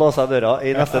 da låser jeg døra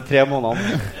i neste 3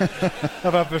 månedene.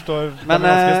 Jeg forstår. Men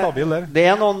ganske stabil der. Det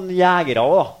er noen jegere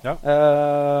også, da.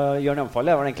 Jørn Hjemfall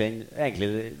er vel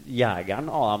egentlig jegeren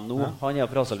av dem nå. Ja. Han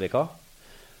er fra Aselvika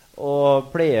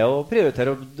og pleier å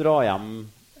prioritere å dra hjem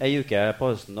en uke på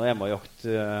høsten og hjemme og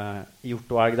jakte hjort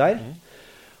og elg der.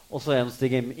 Og så er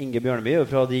Stig Inge Bjørneby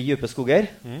fra De dype skoger.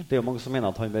 Det er jo mange som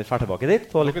mener at han bør fære tilbake dit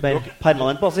på litt mer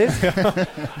permanent basis.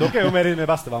 Dere er jo mer eller mindre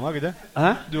bestevenner, ikke?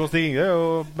 Du og Stig Inge er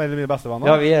jo mer eller mindre bestevenner.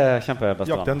 Ja, vi er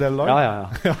kjempebestevenner. Jakter en del lag? Ja.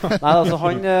 Nei, altså,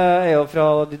 han er jo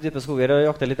fra De dype skoger og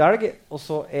jakter litt elg. Og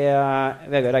så er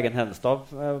Vegard Eggen Hedenstad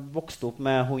vokst opp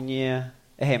med hund i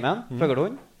heimen,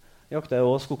 føgelhund. Jakter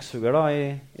jo skogsfugler da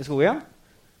i skogen.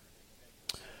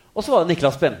 Og så var det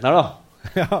Niklas Bentner da.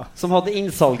 Ja. Som hadde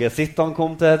innsalget sitt da han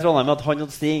kom til Trondheim, at han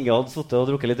og Stig Inge hadde suttet og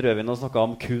drukket litt rødvin og snakket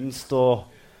om kunst og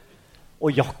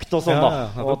jakt og sånn da.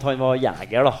 Og at han var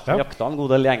jeger da. Han jakta en god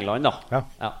del i England da.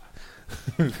 Ja.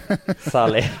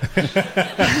 Særlig.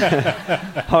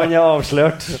 Han er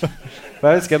avslørt.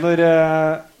 Jeg husker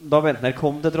da Bentner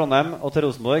kom til Trondheim og til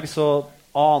Rosenborg, så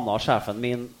anet sjefen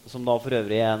min, som da for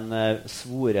øvrig er en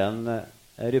svoren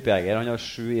rypejeger, han har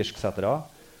 7 irsksettere,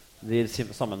 de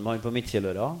sammen med han på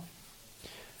Midtkjelløra,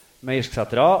 med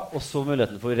irsksettere, og så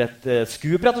muligheten for et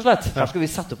skup, rett og slett. Her skal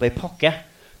vi sette opp en pakke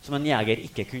som en jeger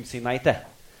ikke kunne si nei til.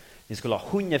 Vi skulle ha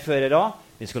hundeførere,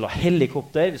 vi skulle ha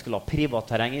helikopter, vi skulle ha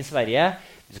privatterreng i Sverige,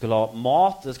 vi skulle ha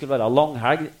mat, det skulle være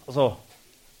langhelg. Altså,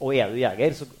 og er du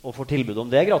jeger og får tilbud om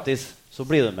det gratis, så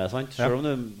blir du med, sant? Selv om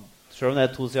det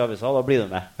er 2 sider avisa, da blir du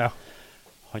med. Ja.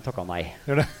 Han takket nei.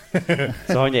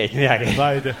 Så han er ikke en jeger.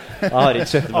 Nei, det. Jeg har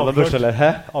ikke kjøpt med børs, eller?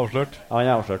 Avslørt. Ja, han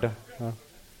er avslørt, ja.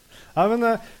 Ja, men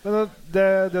det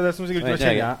er det som sikkert ikke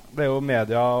kjenner. Det er jo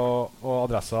media og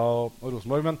Adressa og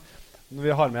Rosenborg. Men når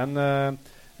vi har med en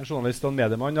journalist og en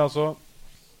mediemann, da, så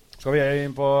skal vi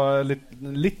inn på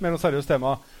litt mer noe seriøst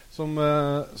tema som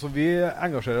vi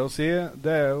engasjerer oss i.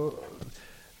 Det er jo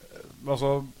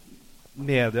altså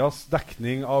medias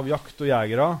dekning av jakt og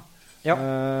jegere. Ja.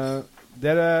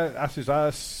 Jeg synes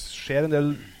jeg ser en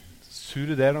del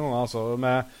sur der noen ganger, altså,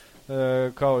 med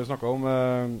hva har vi snakket om,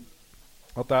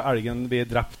 at elgen blir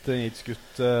drept, den er ikke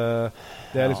skutt.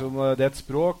 Det er liksom, det er et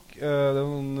språk, det er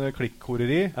noen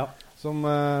klikkhoreri som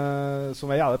er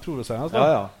jævlig provoserende.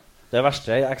 Ja. Det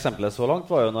verste eksempelet så langt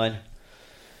var jo når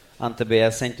NTB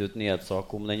sendte ut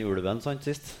nyhetssak om den ulven, sant,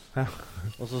 sist. Ja.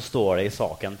 Og så står det i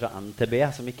saken fra NTB,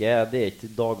 som ikke det er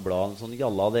ikke Dagbladet, sånn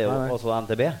jalla, det er jo altså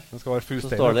NTB. Så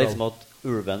står det liksom at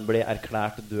ulven ble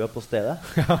erklært død på stedet.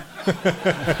 Ja.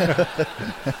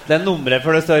 Det er nummeret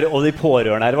for det står, og de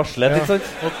pårørende er varslet, ikke sant?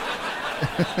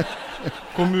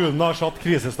 Kommunen har satt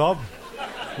krisestab.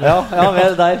 Ja, vi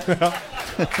er der. Ja.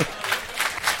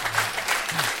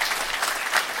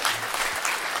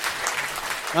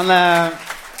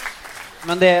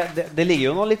 Men det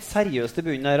ligger jo noe litt seriøst i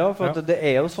bunnen her også, for det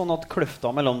er jo sånn at kløfta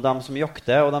mellom dem som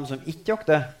jakter og dem som ikke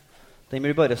jakter, den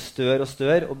blir bare større og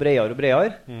større og bredere og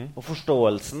bredere. Og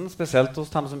forståelsen, spesielt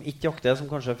hos dem som ikke jakter, som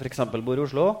kanskje for eksempel bor i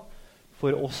Oslo,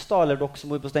 for oss da, eller dere som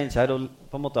bor på Steinkjer og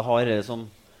på en måte har det som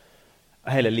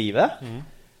hele livet,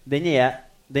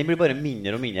 den blir bare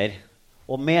mindre og mindre.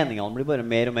 Og meningene blir bare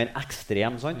mer og mer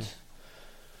ekstrem, sant?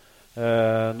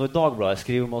 Når Dagbladet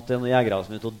skriver om at det er noen jegere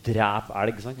som er ute og dreper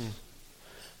elg, sant?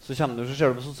 Så ser du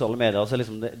på sosiale medier, så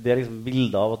det er liksom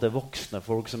bilder av at det er voksne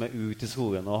folk som er ute i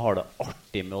skogen og har det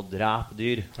artig med å drepe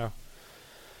dyr. Ja.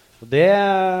 Og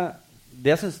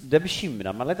det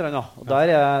bekymrer meg litt. Og der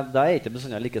er jeg ikke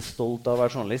bestandig like stolt av å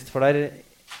være journalist, for der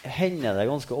hender det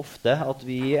ganske ofte at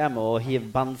vi er med å hive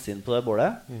bensin på det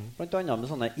bålet. Blant annet med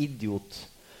sånne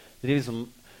liksom,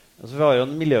 altså vi har jo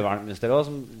en miljøvernminister også,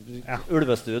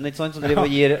 Ulvestuen, ikke sant, som driver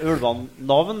og gir ulvene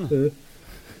navn.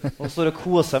 Og står og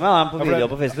koser med dem på video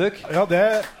på Facebook. Ja,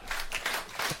 det...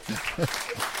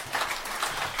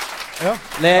 Ja.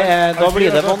 Da blir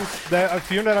det vann. Det er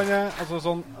fyren der han er, altså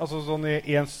sånn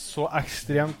i en så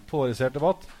ekstremt polarisert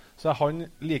debatt, så er han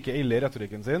like ille i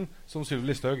retorikken sin som Sylvi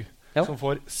Listhaug, som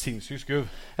får sinnssykt skuv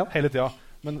hele tiden.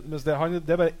 Men det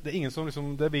er ingen som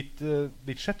liksom, det blir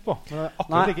ikke sett på. Men det er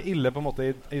akkurat like ille på en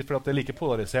måte, for at det er like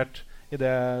polarisert. Det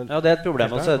er et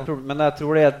problem, men jeg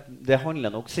tror det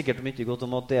handler nok sikkert mye godt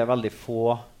om at det er veldig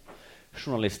få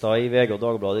journalister i VG og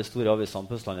Dagbladet, de store avisene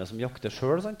på Østlandet, som jakter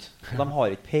selv, sant? De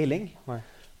har ikke peiling.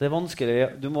 Det er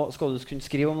vanskelig, skal du kunne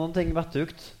skrive om noen ting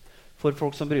vettugt, for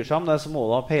folk som bryr seg om det, så må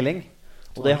du ha peiling.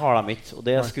 Og det har de ikke, og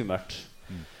det skummelt.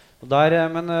 Og der,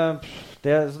 men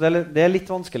det litt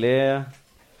vanskelig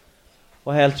å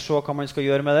helt se hva man skal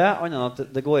gjøre med det, annet enn at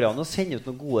det går an å sende ut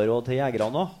noen gode råd til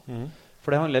jegerne også.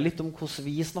 For det handler litt om hvordan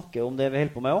vi snakker om det vi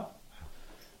holder på med også.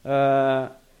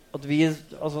 At vi,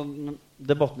 altså,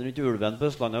 debatten rundt ulven på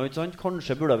Østlandet, ikke sant?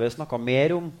 Kanskje burde vi snakket mer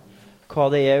om hva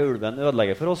det ulven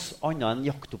ødelegger for oss, annet enn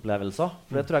jaktopplevelser.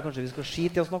 For det tror jeg kanskje vi skal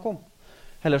skite i å snakke om.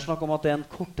 Heller snakke om at det en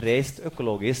kortreist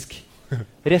økologisk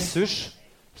ressurs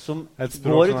som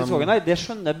går ut i skogen. Nei, det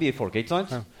skjønner byfolket, ikke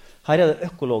sant? Her det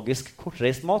økologisk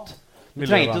kortreist mat. Du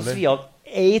trenger ikke å svi av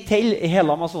ei til i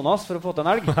hele Amazonas for å få til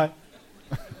en elg.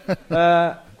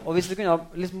 Og hvis vi kunne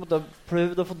liksom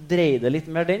prøvd å få dreid det litt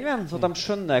mer den veien, så at de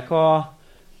skjønner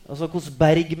hvordan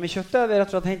berg med kjøtt vi rett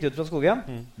og slett henter ut fra skogen,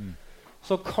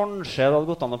 så kanskje det hadde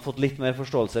gått an å fått litt mer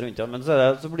forståelse rundt det. Men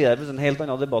så blir det en helt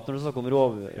annen debatt når du snakker om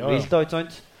rovvilt, ikke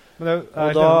sant? Og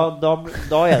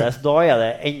da er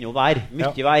det enda vær,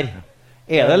 mye vær.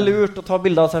 Er det lurt å ta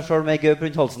bilder av seg selv med gaup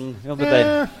rundt halsen, Jan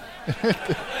Petter?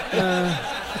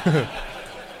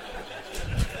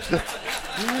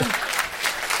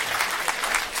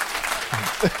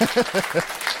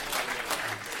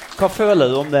 Hva føler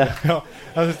du om det? Ja,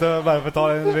 jeg synes det bare for å ta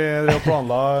vi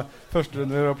planla først vi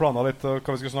planla litt hva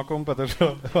vi skulle snakke om, Petter,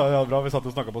 så det var bra. Vi satt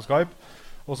og snakket på Skype,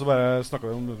 og så bare snakket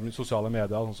vi om sosiale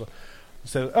medier og sånn, så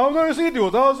ser vi, ja, men det så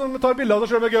idioter som tar bilder av det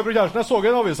selv med gøy på kjæresten. Jeg så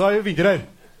en avisa i vinter her.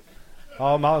 Ja,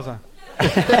 meg altså.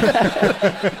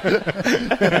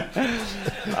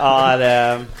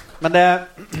 Men det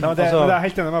er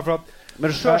helt enig med for at men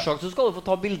selvsagt så skal du få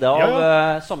ta bilde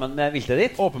av sammen med viltet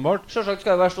ditt. Åpenbart. Selvsagt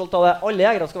skal du være stolt av det. Alle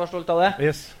jegere skal være stolt av det.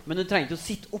 Yes. Men du trenger ikke å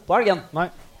sitte oppå elgen. Nei.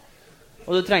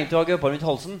 Og du trenger ikke å ha gaupa rundt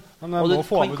halsen. Og du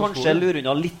kan kanskje lure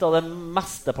unna litt av det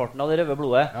mesteparten av det røde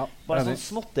blodet. Ja, bare sånn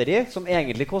småtteri som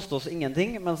egentlig koster oss ingenting,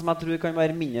 men som jeg tror kan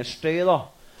være mindre støy da,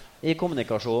 i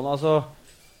kommunikasjonen. Altså,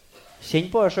 kjenn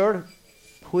på det selv.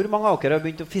 Hvor mange av dere har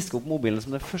begynt å fiske opp mobilen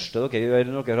som det første dere gjør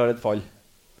når dere har et fall?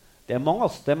 Det er mange,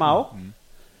 altså. Det er meg også.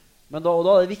 Men da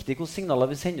er det viktig hvilke signaler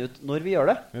vi sender ut når vi gjør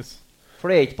det. Yes. For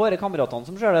det er ikke bare kameratene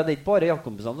som ser det, det er ikke bare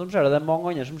jaktkompisene som ser det, det er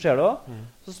mange andre som ser det også.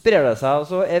 Så sprer det seg, og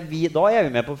så da er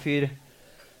vi med på å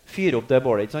fyre opp det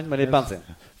bålet, ikke sant, med litt bensin.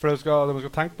 For det man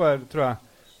skal tenke på her, tror jeg,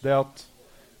 det at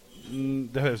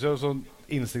det høres jo sånn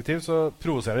instinktivt, så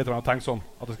provoserer det litt å tenke sånn,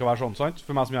 at det skal være sånn, sant,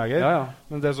 for meg som jeger. Ja.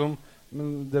 Men det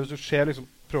hvis du ser, liksom,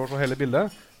 prøver å se hele bildet,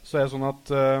 så er det sånn at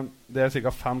det er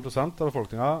ca. 5% av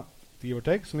befolkningen, give or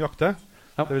take, som jakter.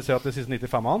 Ja. Det vil si at de siste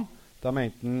 95-ene, de er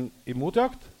enten imot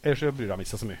jakt, eller så bryr de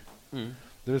ikke så mye.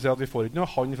 Det vil si at vi får ikke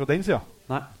noe hand fra den siden.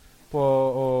 Nei.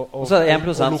 Og så er det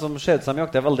 1% som ser ut som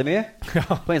jakter veldig mye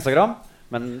på Instagram,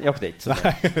 men jakter ikke.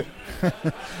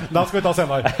 Da skal vi ta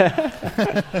senere.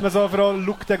 Men så for å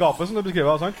lukke det gapet som du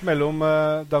beskriver, sant? Mellom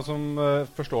dem som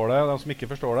forstår det, og dem som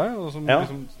ikke forstår det, og som,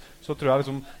 liksom, så tror jeg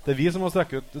liksom, det er vi som må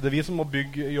strekke ut, det er vi som må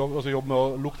bygge jobb med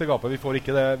å lukke det gapet. Vi får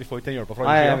ikke den hjelpa fra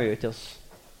andre siden. Nei, vi gjør ikke oss.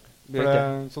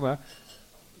 Sånn er.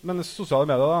 Men sosiale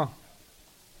medier da?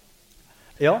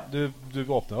 Ja. Du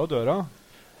åpner jo døra.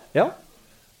 Ja.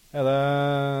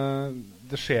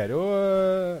 Det skjer jo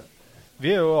vi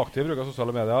er jo aktive i bruk av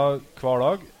sosiale medier hver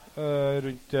dag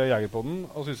rundt Jegerpodden,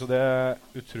 og synes det er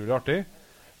utrolig artig.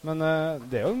 Men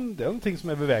det er jo en ting som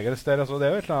er bevegelse der. Altså, det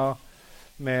er jo et eller annet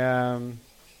med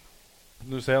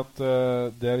når du sier at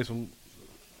det liksom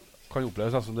kan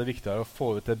oppleves som det er viktigere å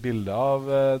få ut et bilde av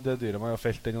det dyret man har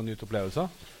felt enn å nyte opplevelser.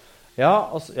 Ja,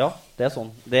 altså, ja, det er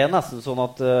sånn. Det er nesten sånn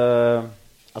at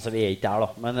altså vi er ikke der da,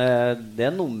 men det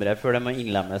er nummeret før det må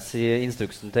innlemmes i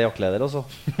instruksen til jaktleder også.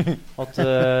 At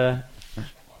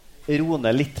ro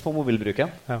ned litt på mobilbruken.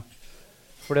 Ja.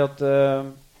 Fordi at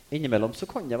innimellom så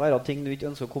kan det være ting du ikke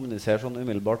ønsker å kommunisere sånn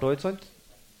umiddelbart også, ikke sant?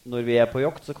 Når vi er på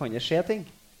jakt så kan det skje ting.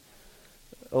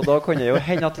 Og da kan det jo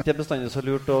hende at det ikke er bestandig så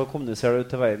lurt å kommunisere det ut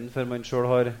til verden før man selv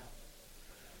har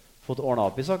fått ordnet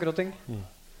opp i saker og ting.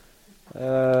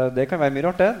 Det kan være mye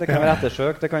rart det. Det kan være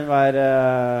ettersøk. Det kan være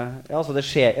ja, altså det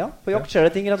skjer, ja, på jakt skjer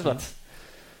det ting rett og slett.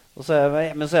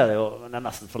 Men så er det jo det er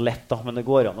nesten for lett da. Men det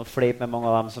går an å fleipe med mange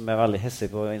av dem som er veldig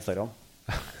hessige på Instagram.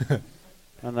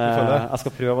 Men jeg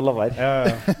skal prøve å la være. Ja.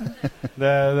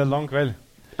 Det er en lang kveld.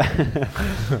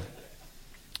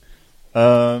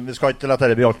 Vi skal ikke lette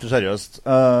det bli alltid seriøst.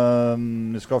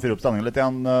 Vi skal fyre opp stemningen litt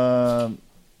igjen.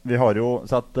 Vi har jo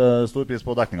sett stor pris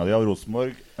på dekningen av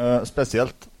Rosenborg,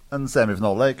 spesielt en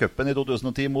semifinale i cupen i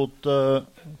 2010 mot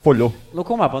Follo. Nå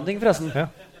kom jeg på en ting forresten. Ja,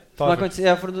 kan si,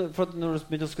 for når du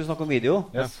begynte å skulle snakke om video,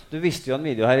 du visste jo en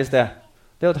video her i sted.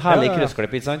 Det er jo et herlig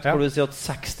kryssklipp, ikke sant? Hvor du sier at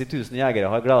 60 000 jegere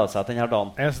har gledet seg til denne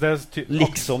dagen.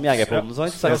 Liksom Jegerpodden,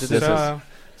 sant? 60 000.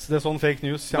 Så det er sånn fake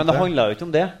news. Men det handler jo ikke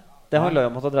om det. Det handlet jo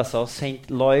om at Adressa har sendt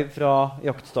live fra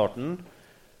jaktstarten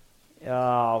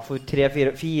for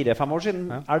 4-5 år siden.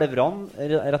 Elvran,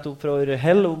 rett opp fra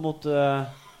Hell mot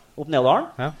opp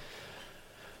Nedalen. Ja.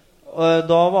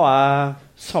 Da var jeg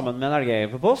sammen med en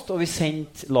elgjeger på post, og vi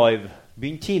sendte live.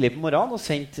 Begynte tidlig på morgenen og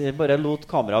bare lot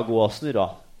kameraet gå og snurra.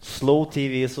 Slow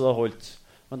TV, så det holdt.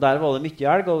 Men der var det mye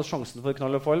elg, og sjansen for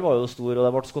knall og fall var jo stor, og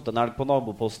det ble skottet en elg på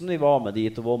naboposten. Vi var med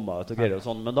dit og vomma ut og greier og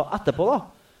sånn. Men da etterpå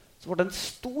så ble det en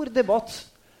stor debatt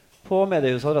på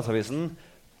mediehuset og Adresseavisen.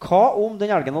 Hva om den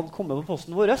elgen hadde kommet på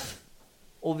posten vår,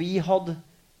 og vi hadde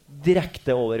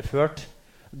direkte overført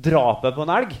drapet på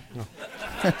en elg? Ja.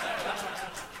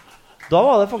 Da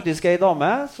var det faktisk en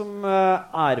dame som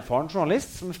erfaren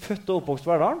journalist, som født og oppvokst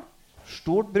på Verdalen.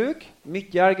 Stort bruk,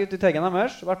 mye elg ute i teggen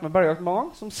deres, vært med belgjakt mange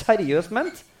ganger, som seriøst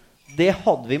ment, det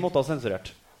hadde vi måttet ha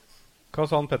sensurert. Hva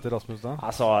sa han Petter Rasmus da?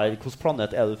 Jeg sa, hvilken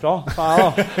planet er du fra? Sa jeg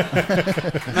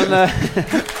da.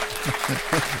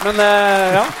 Men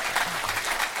ja.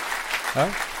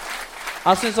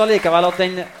 Jeg synes allikevel at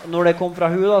når det kom fra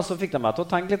hun da, så fikk de meg til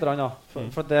å tenke litt da.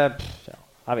 For det,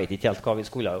 jeg vet ikke helt hva vi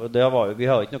skulle. Vi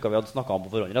hadde ikke noe vi hadde snakket om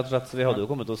på forhånd, rett og slett, så vi hadde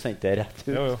jo kommet til å sende det rett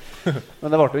ut. Jo. Men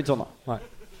det ble jo ikke sånn da. Nei.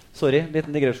 Sorry,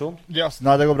 liten digresjon. Yes.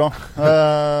 Nei, det går bra.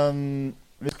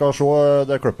 Vi skal se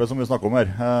det klippet som vi snakker om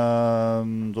her.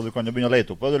 Så du kan jo begynne å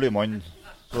lete opp det, Lyman,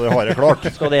 så det har jeg klart.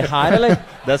 Skal det her, eller?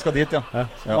 Det skal dit, ja.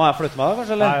 Må jeg flytte meg da,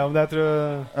 kanskje, eller? Nei, om det tror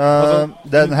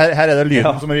jeg... her er det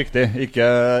lyden som er viktig,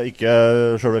 ikke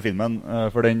selve filmen,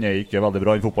 for den er ikke veldig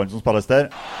bra i fotballen som spilles der.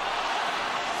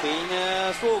 Finn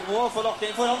Skogmo får lagt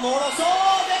inn foran mål, og så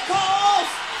det er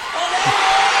kaos! Og det er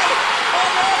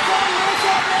Follo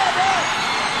som leder!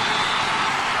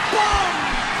 Bang!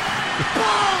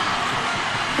 Bang!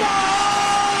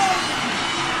 Bang!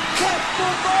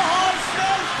 Køppopo har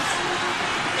smelt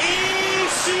i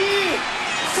Ski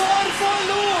for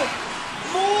Follo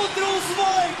mot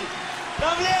Rosenborg.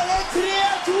 De leder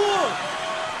 3-2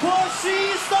 på Ski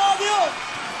stadion.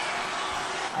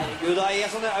 Herregud, jeg er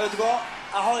sånn jeg utgå.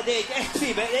 Det er ikke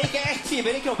ett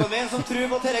fiber i kroppen min som tror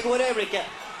på at dette går i øyeblikket.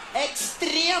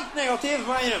 Ekstremt negativ,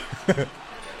 må jeg innrømme.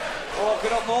 Og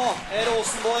akkurat nå er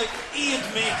Rosenborg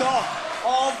ydmyka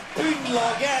av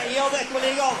bunnlaget i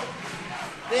Adecco-ligaen.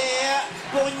 Det er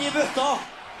bånd i bøtta.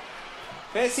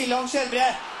 Per Siljan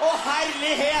Skjelbre. Å,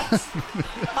 herlighet!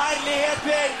 Herlighet,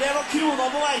 Per. Det var krona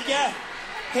på verket.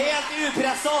 Helt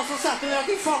upressa, så setter hun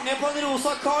rett i fanget på en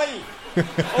rosa kall.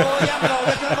 Og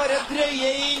hjemmelaget kan bare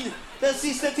drøye inn det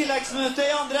siste tilleggsminuttet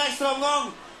i andre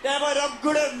ekstraomgang. Det er bare å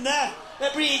glemme det. Det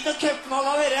blir ikke noe cupfinale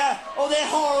av dere. Og det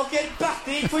har dere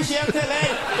bedre ikke fortjent heller.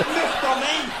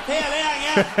 Møttamenn, hele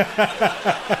gjengen.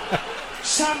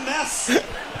 Skjemmes.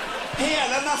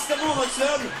 Hele neste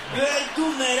månedslønn bør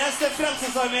doneres til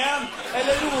Frelsesarmeen.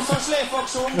 Eller Rosa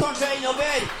Sleif-aksjonen, kanskje enda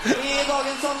bedre, i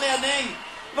dagens anledning.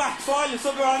 I hvert fall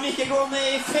så bør de ikke gå ned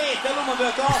i feite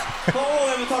lommebøker på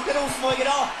overbetalte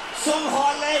rosenborgere som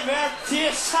har levert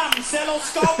til skjemsel og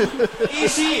skam i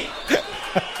Ski.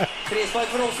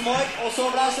 Frispark for Rosenborg, og så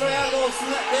blæser Royal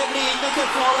Olsen. Det blir ikke noen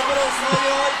cupfinale på Rosenborg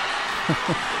i år.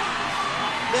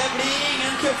 Det blir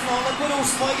ingen cupfinale på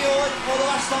Rosenborg i år, og det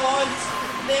verste av alt,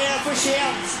 det er for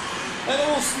sent.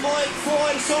 Rosenborg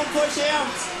får som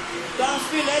fortjent. De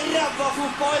spiller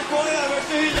ræva-fotball på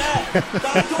øverste hylle.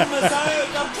 De dummer seg ut,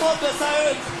 de tabber seg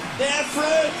ut. Det er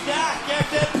flaut, det er ekkelt,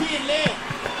 det er pinlig.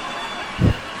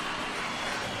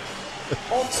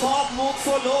 Og tap mot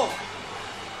Follo.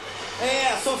 Det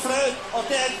er så flaut at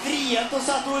det er vrient å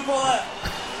sette ord på det.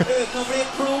 Uten å bli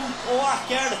plump og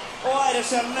ekkel og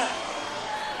æreskjellende.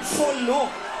 Follo.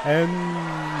 En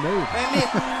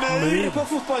liten maur på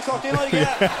fotballkartet i Norge.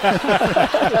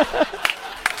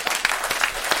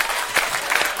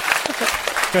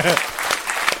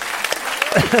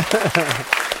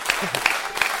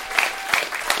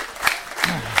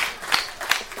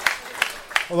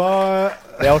 Og da...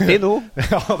 Det er artig nå.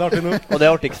 Ja, det er artig nå. Og det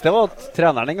artigste var at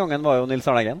treneren den gangen var jo Nils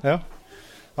Arne Eggen. Ja.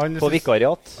 På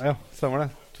vikariat. Ja, stemmer det.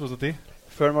 2010.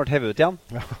 Før han ble hevet ut igjen.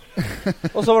 Ja.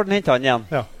 Og så ble han hentet han igjen.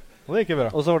 Ja, og det gikk bra.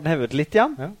 Og så ble han hevet ut litt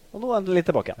igjen. Ja. Og nå er han litt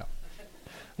tilbake igjen. Ja.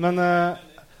 Men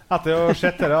etter å ha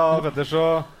sett dette, Petter, så...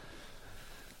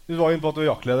 Du var inne på at du er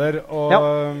jaktleder, og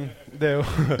det er jo...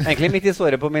 Egentlig midt i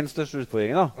svaret på min største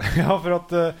utfordring, da. Ja, for at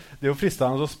det er jo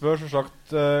fristende å spørre, så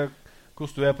sagt,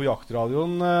 hvordan du er på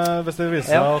jaktradioen, hvis det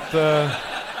viser seg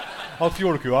at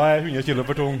fjordkua er 100 kilo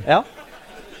for tung. Ja.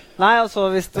 Nei, altså,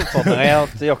 hvis oppfatningen er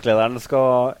at jaktlederen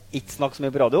skal ikke snakke så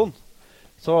mye på radioen,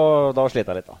 så da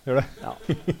sliter jeg litt, da. Gjør det? Ja,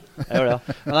 jeg gjør det, ja.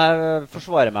 Men jeg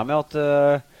forsvarer meg med at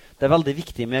det er veldig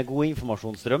viktig med god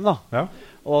informasjonsstrøm, da. Ja.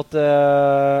 Og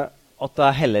at at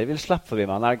jeg heller vil slippe forbi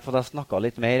meg en elg, for at jeg snakket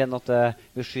litt mer enn at jeg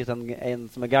vil skyte en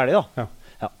som gærlig da. Ja.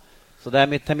 Ja. Så det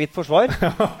til mitt forsvar.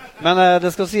 Men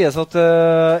det skal sies at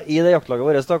i det jaktlaget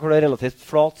vårt da, hvor det relativt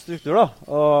flat struktur da,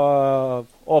 og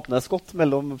åpne skott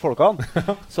mellom folkene,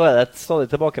 så det et stadig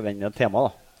tilbakevendende tema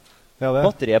da. Ja, det.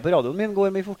 Batteriet på radioen min går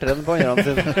mye fortere enn på andre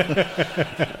sin.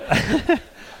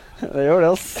 Det gjør det,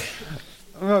 altså.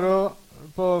 Vi har jo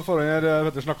på forhånd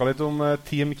her snakket litt om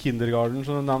Team Kindergarten,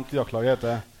 som du nevnte jaktlaget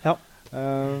heter. Ja.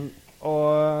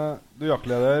 Og du er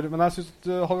jaktleder, men jeg synes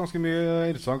du har ganske mye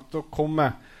interessant å komme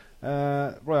med.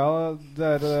 Du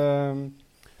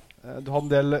hadde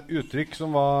en del uttrykk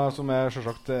som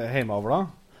selvsagt hjemmeavla.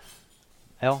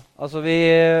 Ja, altså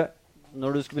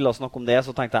når du skulle ville snakke om det,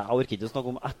 så tenkte jeg orker ikke å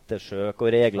snakke om ettersøk og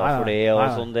regler for det, og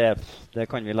sånn, det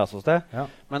kan vi lese oss til. Ja.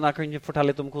 Men jeg kan fortelle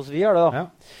litt om hvordan vi gjør det da. Ja.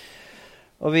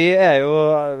 Og vi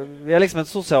er liksom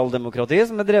et sosialdemokrati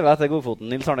som drevet etter Godfoten.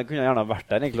 Nils Arne kunne gjerne vært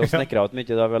der egentlig og snekret ut mye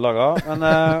det vi har laget. Men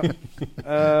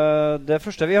det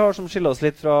første vi har som skiller oss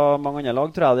litt fra mange andre lag,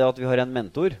 tror jeg det er at vi har en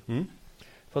mentor.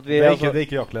 For at det er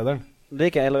ikke jaktlederen. Det er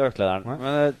ikke jaktlederen.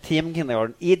 Men Team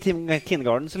Kindergarten. I Team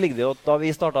Kindergarten så ligger det jo at da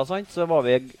vi startet sånt, så var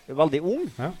vi veldig ung.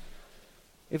 Ja.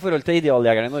 I forhold til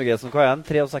idealjegerne i Norge som hva er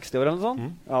 63 år eller noe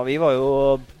sånt. Ja, vi var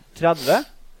jo 30.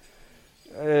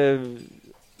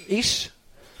 Ish.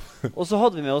 Og så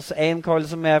hadde vi med oss en kall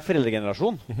som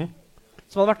foreldregenerasjon,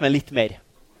 som hadde vært med litt mer.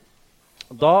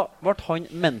 Da ble han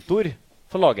mentor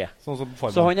for laget.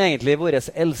 Så han egentlig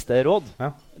våres eldste råd. Ja.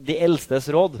 De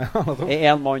eldstes råd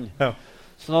en mann. Ja.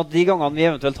 Sånn at de gangene vi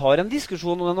eventuelt har en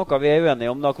diskusjon om det er noe vi uenige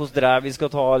om, da, hvordan drev vi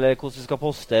skal ta, eller hvordan vi skal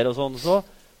postere og sånn, så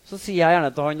sier jeg gjerne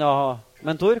til han da,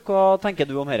 mentor, hva tenker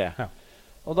du om dette? Ja.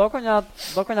 Og da kan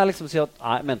jeg liksom si at,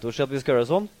 nei, mentor sier at vi skal gjøre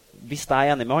det sånn. Hvis jeg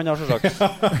er enig med han,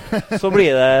 så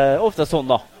blir det ofte sånn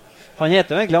da. Han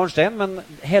heter jo egentlig Arnstein, men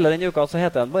hele den uka så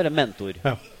heter han bare mentor.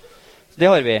 Ja. Så det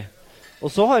har vi. Og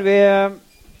så har vi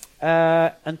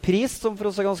en pris som for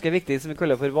oss er ganske viktig, som vi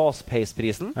kaller for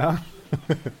Vaspeisprisen. Ja.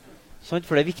 Sånn,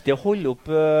 for det er viktig å holde opp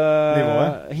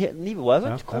nivået.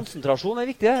 Ja. Konsentrasjon er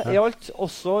viktig i alt.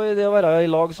 Også i det å være i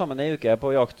lag sammen en uke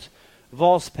på jakt.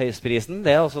 Vaspeisprisen,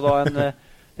 det er altså da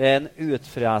en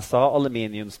utfresa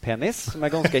aluminiumspenis som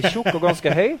er ganske tjukk og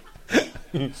ganske høy.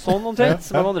 Sånn omtrent,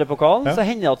 som andre pokalen. Så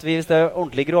hender det at vi, hvis det er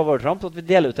ordentlig grov overtramp, at vi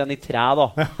deler ut en i tre da.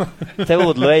 Til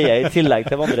odel og eie i tillegg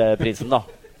til vandreprisen da.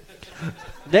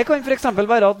 Det kan for eksempel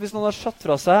være at hvis noen har satt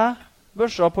fra seg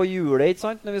børsa på hjulet, ikke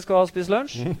sant, når vi skal spise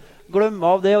lunsj, glemme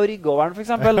av det og rigge over den for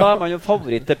eksempel, da er man jo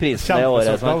favoritt til prisen i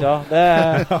året, sant,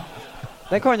 ja.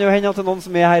 Det kan jo hende at det er noen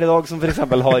som er her i dag som for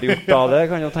eksempel har gjort da. Det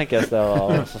kan jo tenkes det,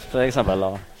 for eksempel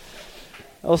da.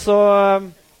 Og så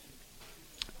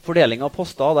fordeling av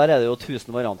poster, der er det jo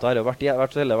 1000 varianter. Jeg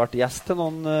har vært gjest til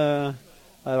noen,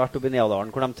 jeg har vært oppe i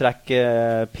Neadalen, hvor de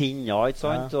trekker pinner, ikke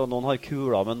sant? Og noen har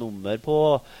kuler med nummer på.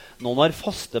 Noen har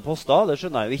faste poster, det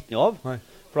skjønner jeg jo ikke noe av. Nei.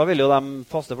 For da vil jo de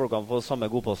faste folkene få samme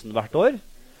godposten hvert år.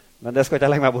 Men det skal ikke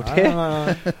jeg legge meg bort i.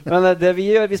 Men det vi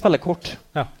gjør, vi spiller kort.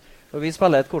 Ja. Og vi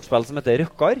spiller et kortspill som heter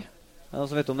Røkkar. Er det noen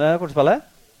som vet om det kortspillet?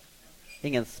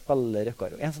 Ingen spiller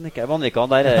Røkkar. En som ikke er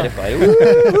Vanvikan, der er Røkkar.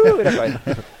 Røkkar.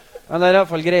 Men det er i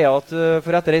hvert fall greia at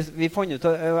for vi fant ut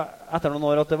etter noen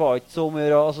år at det var ikke så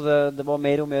omgjør, altså det var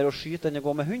mer omgjør å skyte enn å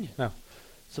gå med hund. Ja.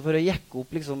 Så for å jekke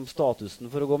opp liksom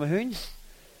statusen for å gå med hund,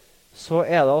 så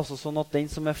er det altså sånn at den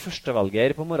som er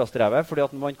førstevelger på morgenstrevet, fordi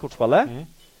at han vant kortspillet,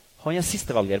 han er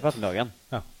sistevelger på ettermiddagen.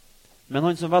 Ja. Men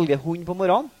han som velger hund på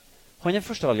morgenen, han er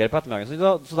førstevelger på ettermiddagen.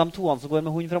 Så de toene som går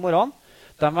med hund fra morgenen,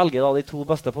 de velger da de 2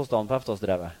 beste postene på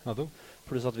efterstrevet. Ja,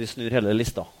 pluss at vi snur hele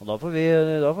lista. Og da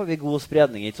får vi god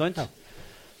spredning, ikke sant? Ja.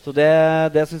 Så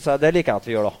det synes jeg, det liker jeg at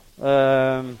vi gjør da.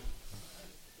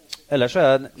 Ellers så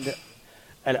er det,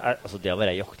 altså det å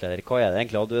være jaktleder, hva er det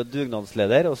egentlig? Du er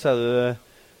dugnadsleder, og så er du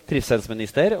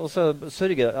trivselsminister, og så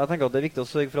jeg tenker at det er viktig å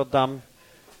sørge for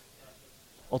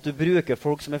at du bruker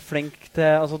folk som er flinke til,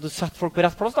 altså du setter folk på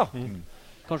rett plass da.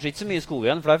 Kanskje ikke så mye i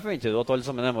skogen, for der forventer du at alle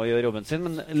sammen er med å gjøre jobben sin,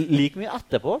 men like mye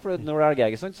etterpå, for når det er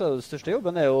elgjeg, så er den største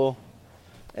jobben er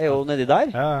jo nedi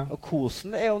der, og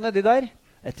kosen er jo nedi der.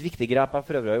 Et viktig grep jeg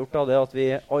for øvrig har gjort da, det er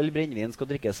at all brennevin skal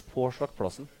drikkes på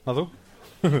slaktplassen.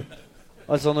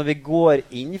 Altså når vi går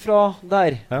inn fra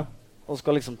der, og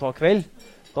skal liksom ta kveld,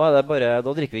 da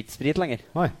drikker vi ikke sprit lenger.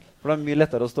 Nei. For det er mye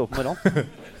lettere å stå opp morgenen.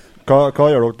 Hva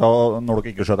gjør dere da når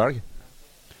dere ikke skjøter elg?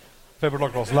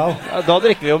 Da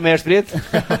drikker vi jo mer sprit.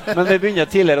 Men vi begynner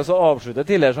tidligere og så avslutter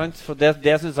tidligere, sant? For det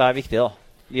synes jeg er viktig da.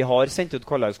 Vi har sendt ut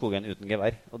Kalle i skogen uten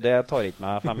gevær, og det tar ikke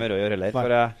meg 5 øre å gjøre heller.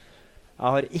 For jeg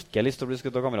har ikke lyst til å bli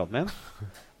skutt av kameraten min.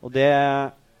 Og det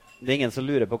er ingen som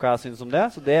lurer på hva jeg synes om det,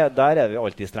 så der er vi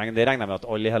alltid streng. Det regner jeg med at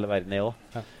alle i hele verden er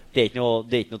også. Det er ikke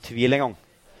noe tvil engang.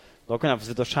 Da kan jeg få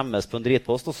sitte og skjemmes på en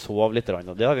dritpost og sove litt.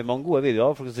 Og det har vi mange gode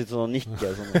videoer av. Folk sitter sånn og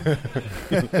nikker sånn,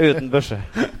 uten børse.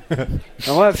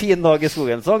 Det var en fin dag i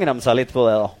skogen, så angrer de seg litt på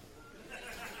det da.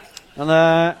 Men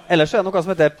ellers er det noe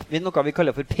som heter noe vi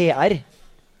kaller for PR.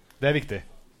 Det er viktig.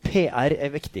 PR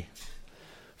er viktig.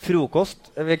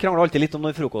 Frokost, vi krangler alltid litt om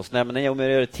når frokosten er, men den er om å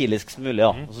gjøre det tidligst mulig. Ja.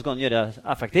 Og så skal den gjøre det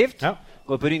effektivt. Ja.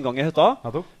 Går på rundgang i hytta.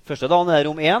 Første dagen er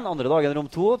rom 1, andre dagen rom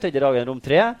 2, tredje dagen rom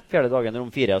 3, fjerde dagen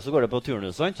rom 4. Så går det på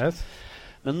turnus, sant? Yes.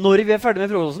 Men når vi er ferdig med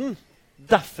frokosten,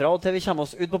 derfra og til vi kommer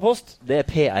oss ut på post, det er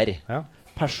PR. Ja.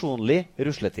 Personlig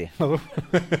rusletid.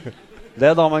 Det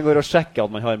er da man går og sjekker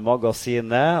at man har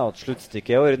magasinet, at sluttstykket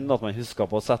er i orden, at man husker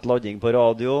på å sette ladding på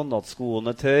radioen, at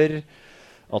skoen er tørr,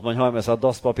 at man har med seg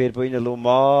dasspapir på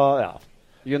innerlomma, ja,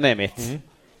 you name it.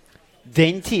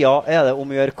 Den tida er det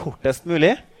om å gjøre kortest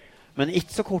mulig, men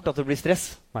ikke så kort at det blir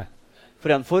stress. Nei.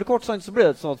 For en for kort, så blir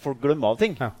det sånn at folk glemmer av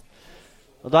ting. Ja.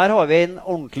 Og der har vi en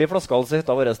ordentlig flaskehals i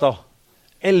hytta vår da.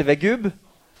 11 gubb,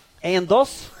 1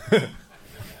 dass,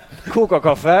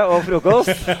 kokakaffe og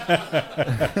frokost.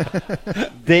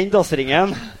 Den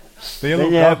dassringen,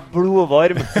 den er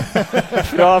blodvarm.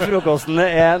 Fra frokosten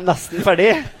er nesten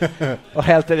ferdig, og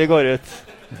helt til vi går ut.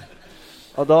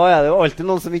 Og da er det jo alltid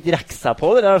noen som ikke rekker seg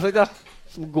på det der, ja.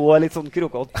 Som går litt sånn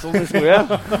krokete sånn i skogen.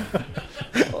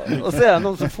 Og så er det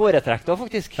noen som foretrekker det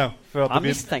faktisk. Ja, jeg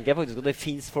mistenker faktisk at det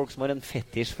finnes folk som har en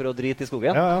fetisj for å drite i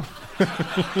skogen. Ja.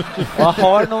 Og jeg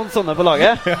har noen sånne på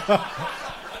laget.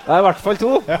 Det er i hvert fall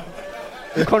 2.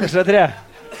 Kanskje 3.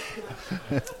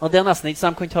 Og det er nesten ikke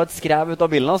så de kan ta et skrev ut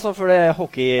av bilen, altså, for det er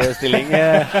hockeystilling.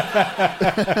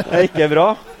 Det er ikke bra.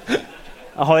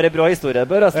 Jeg har en bra historie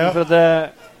på resten, for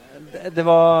at det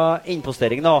var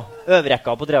innpostering da.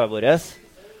 Øvrekka på drevet vårt.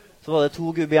 Så var det 2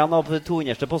 gubb igjen på de 2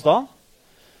 underste postene.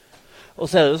 Og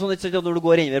så er det jo sånn, ikke sant, at når du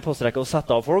går innover postrekka og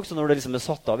setter av folk, så når det liksom er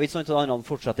satt av, ikke sant, og de andre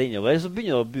fortsetter innover, så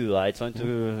begynner du å bue deg, ikke sant,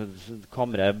 du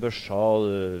kamrer børsa,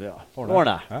 og ja,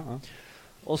 ordner.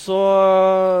 Og så,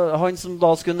 han som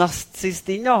da skulle nest sist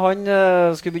inn, ja, han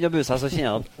skulle begynne å bue seg, så kjenner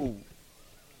jeg at,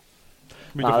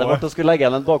 nei, det var å skulle legge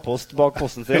igjen en bakpost bak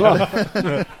posten sin da.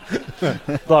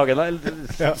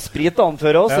 Sprit dagen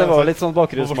før oss, det var litt sånn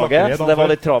bakrusmage, så det var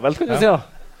litt travelt, kan du si da.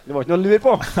 Det var ikke noe å lure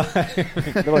på.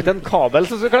 Det var ikke en kabel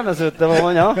som skulle klemmes ut, det var noe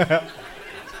annet.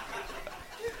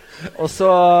 Og så,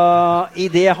 i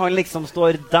det han liksom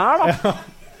står der da,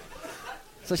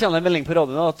 så kjenner jeg en melding på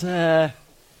radioen at,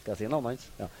 skal jeg si navnet hans?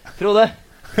 Ja. Frode,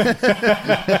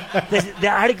 det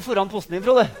er elg foran posten din,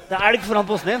 Frode. Det er elg foran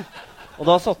posten din. Og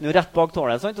da satt han jo rett bak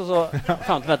tårnet, sant? Og så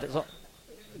 50 meter, så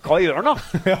hva gjør han da?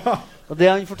 Og det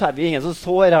han forteller, ingen som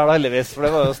så her da heldigvis, for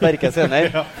det var jo sterke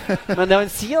scener. Men det han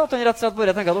sier, at han rett og slett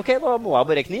bare tenker at ok, da må jeg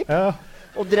bare knipe.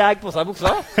 Og dreg på seg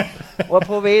buksa. Og er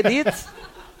på vei dit.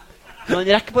 Men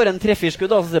han rekker bare en 3-4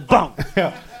 skudd, og så sier bang!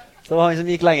 Så var han som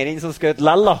gikk lenger inn, som skjøt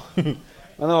lell da.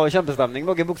 Men det var jo kjempestemning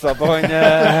bak i buksa på han.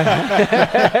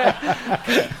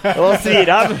 Det var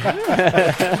svirem.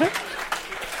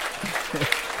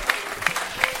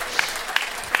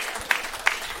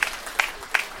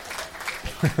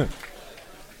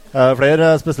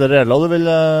 Flere spesielle regler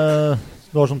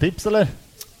du har som tips, eller?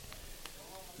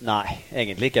 Nei,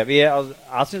 egentlig ikke.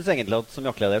 Jeg synes egentlig at som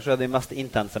jaktleder så er de mest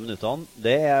intense minuttene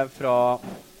det er fra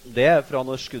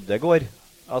når skuddet går.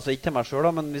 Altså ikke til meg selv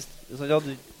da, men hvis jeg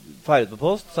hadde ferdig på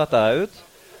post, setter jeg ut,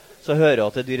 så hører jeg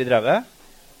at det er dyr i drevet,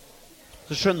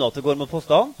 så skjønner jeg at det går mot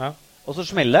postene, og så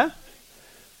smeller det.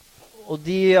 Og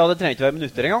det trenger ikke være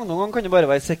minutter engang. Noen ganger kan det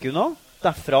bare være sekunder.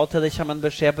 Derfra til det kommer en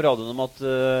beskjed på radioen om at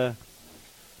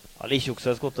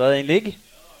Likjokse skottet den ligger.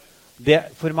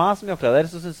 For meg som jaktleder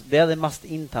så synes det er de mest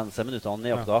intense minuttene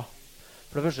i jakta.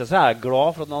 For det første så er jeg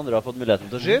glad for at den andre har fått muligheten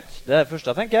til å skyte. Det er det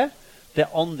første jeg tenker. Det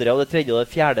andre og det tredje og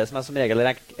det fjerde som jeg som regel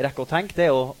rekker å tenke, det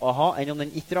er jo, aha, enn om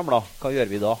den ikke ramler, hva gjør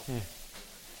vi da?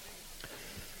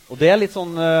 Og det er litt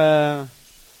sånn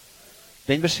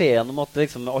den beskjeden om at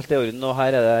liksom, alt er i orden og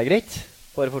her er det greit,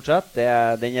 bare fortsett,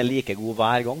 den er like god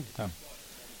hver gang.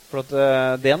 For at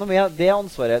det er noe med det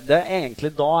ansvaret. Det er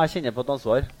egentlig da jeg kjenner på et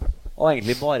ansvar. Og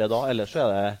egentlig bare da. Ellers så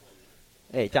er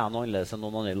ikke jeg noe annerledes enn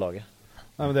noen andre i laget.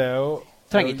 Nei, men det er jo...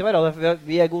 Trenger ikke være det.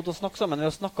 Vi er gode til å snakke sammen. Vi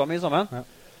har snakket mye sammen.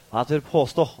 Jeg tør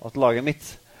påstå at laget mitt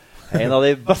er en av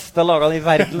de beste lagene i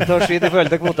verden til å skyte i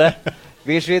forhold til kvote.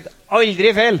 Vi skyter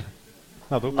aldri feil.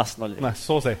 Nesten aldri. Nei,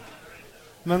 så å si.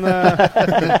 Men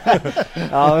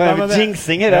ja, men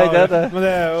jinxing her, men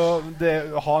det er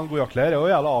jo å ha en god jaktleder er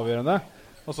jo jævlig avgjørende.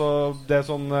 Altså, det er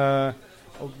sånn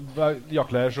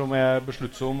jaktleder som er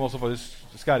besluttsom og så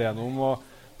faktisk skærer gjennom, og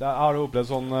jeg har jo opplevd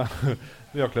sånn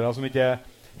jaktledere som ikke er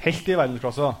helt i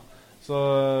verdensklasse da. Så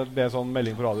det er sånn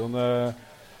melding på radioen,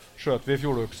 skjøt vi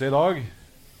fjordokse i dag,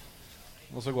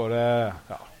 og så går det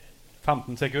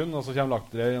 15 sekunder, og så kommer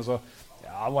lakteret og så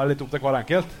det var litt opp til hver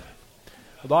enkelt.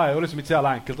 Og da jo liksom ikke så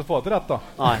jævlig enkelt å få det til rett da.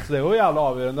 Nei. Så det jo jævlig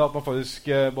avgjørende at man faktisk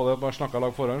både at man snakker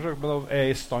lag foran, men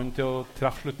I stand til å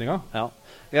treffe slutninger. Ja.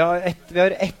 Vi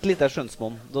har ett lite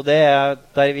skjønnsmån, og det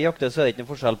der vi jakter så det ikke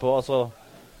noe forskjell på, altså,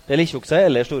 det lilleokse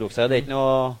eller storokse, det ikke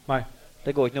noe, Nei.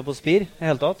 det går ikke noe på spir I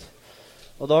hele tatt.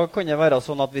 Og da kan det være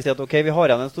sånn at vi sier at ok, vi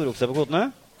har igjen en storokse på kvotene,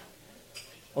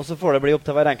 og så får det bli opp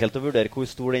til hver enkelt å vurdere hvor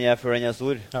stor den før den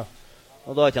stor. Ja.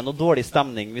 Og da ikke noe dårlig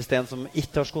stemning hvis det en som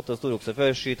ikke har skottet storokse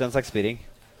før skyter en 6-spiring.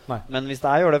 Nei. Men hvis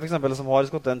jeg gjør det for eksempel som har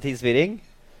skottet en 10-spiring,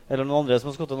 eller noen andre som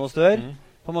har skottet noe større,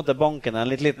 på en måte banken en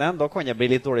litt liten en, da kan det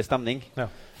bli litt dårlig stemning. Ja.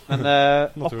 Men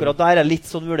akkurat der litt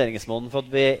sånn vurderingsmåten, for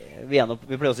at vi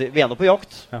pleier å si, vi nå på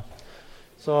jakt. Ja.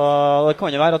 Så det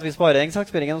kan jo være at vi sparer den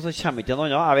 6-spiringen, og så kommer ikke en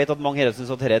annen. Jeg vet at mange her synes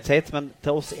at dette teit, men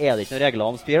til oss det ikke noen regler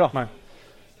om spir da. Nei.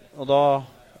 Og da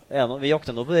vi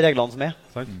jakter nå på de reglene som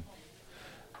Sant.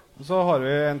 Så har vi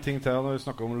en ting til når vi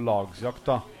snakker om lagsjakt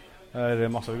da. Det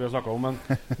masse vi kan snakke om,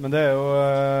 men det jo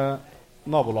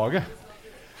nabolaget.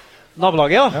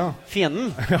 Nabolaget, Ja.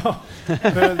 Fienden. Ja,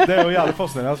 det jo jævlig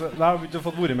fascinerende. Altså, jeg har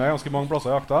fått vært med ganske mange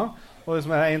plasser I jakta, og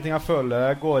liksom en ting jeg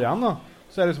føler går igjen da,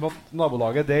 så det liksom at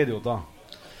nabolaget, det idioter.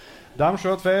 De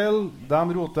skjøt feil, de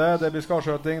roter, det blir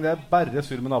skadskjøting, det bare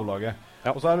sur med nabolaget.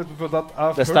 Ja. Og så har jeg liksom følt at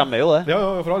jeg Det stemmer jo det. Ja,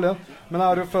 for all del. Men jeg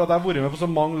har jo følt at jeg har vært med på så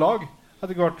mange lag,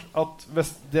 etter hvert at hvis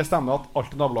det stemmer at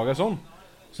alt I nabolaget sånn,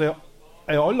 så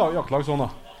jo alle jaktlag sånn da.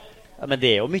 Ja, men det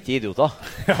jo mye idioter.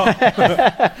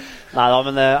 Nei da,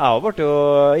 men jeg har vært jo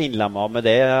innlemmet med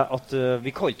det at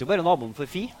vi kalte jo bare naboen for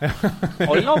Fi.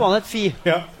 Alle naboene het Fi.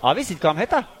 Ja. Jeg visste ikke hva de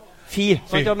het det. Fi,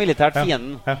 sånn at det var militært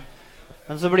Fienden. Ja.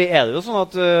 Men så det jo sånn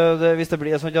at hvis det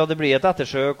blir, sånn, ja, det blir et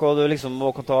ettersøk, og du liksom må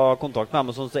ta kontakt med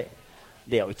dem, og sånn, så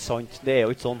det jo ikke sant. Det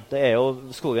jo ikke sånn.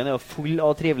 Skogen jo full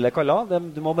av trivelige kaller.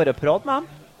 Du må bare prate med dem,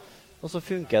 og så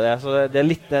funker det. Så det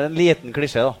en liten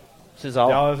klisjé da, synes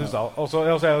jeg. Ja, det synes jeg. Og så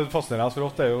det fascinerende for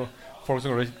oss, det jo folk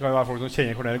som kan være folk som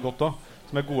kjenner hverandre godt også,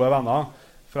 som gode venner,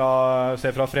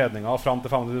 fra fredninga frem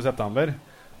til 25. september.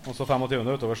 Og så 25.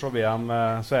 utover så blir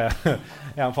så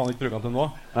de faen ikke brukende til nå.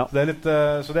 Ja. Så det litt,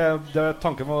 så det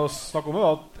tanken med å snakke om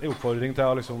at en oppfordring til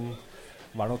å liksom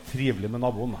være noe trivelig med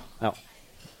naboen. Da. Ja.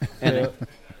 Enig.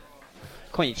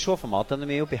 Kan ikke se for meg at det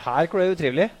mye oppi her hvor det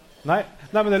utrivelig. Nei,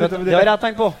 men det litt... Det har jeg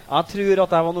tenkt på. Jeg tror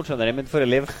at jeg var nordtrønder I mitt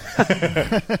forrige liv.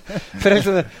 For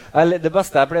eksempel, det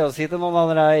beste jeg pleier å si til noen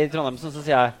når jeg I Trondheim, så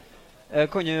sier jeg,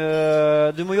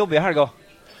 du må jobbe I helga.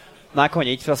 Nei, jeg kan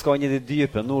ikke, for jeg skal inn I de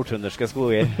dype nordtrønderske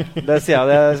skoger. Det sier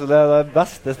jeg, det det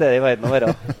beste stedet I verden å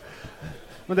være.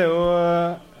 Men det jo...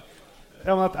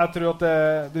 Ja, men jeg tror at det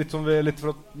litt som litt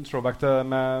for å throwback til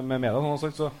med media,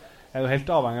 sånn, så det jo helt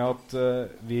avhengig av at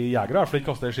vi jegere I hvert fall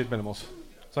ikke kaster skitt mellom oss.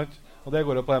 Sant? Og det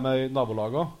går jo på det med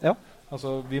nabolaget. Ja.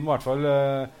 Altså, vi må I hvert fall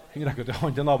rekke ut I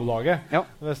hånd til nabolaget, Ja.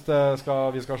 hvis vi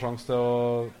skal ha sjanse til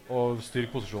å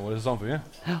styrke posisjonen vår I samfunnet.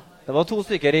 Ja. Det var 2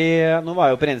 stykker nå var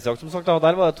jeg jo på reinsjakt som sagt da, og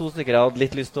der var det 2 stykker jeg hadde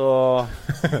litt lyst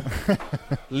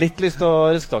til å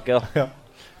røske tak I da. Ja.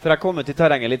 For jeg kom ut I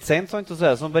terrenget litt sent, sant? Og så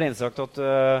det sånn på reinsjakt at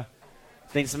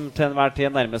den som til enhver tid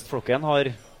nærmest flokken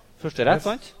har første rett,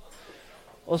 sant?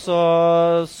 Og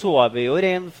så vi jo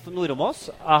rein nord om oss.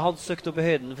 Jeg hadde søkt opp I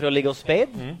høyden for å ligge og speid.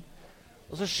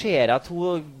 Og så ser jeg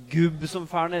 2 gubb som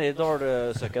fer ned I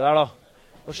dalsøkket der da.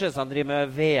 Og ser seg han driver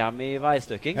med VM I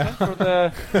veistøkking, sant? For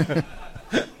at,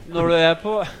 når du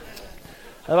på...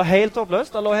 Det var helt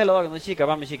oppløst. Jeg lå hele dagen og kikket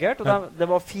på dem I kikkert. Og det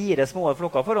var 4 små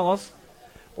flokker foran oss.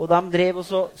 Og de drev og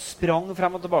så sprang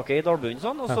frem og tilbake I dalbunnen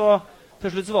sånn. Og så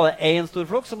til slutt så var det en stor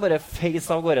flokk som bare feis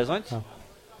av gårde, sant?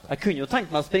 Jeg kunne jo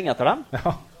tenkt meg å springe etter dem.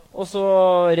 Ja. Og så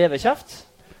reve kjeft.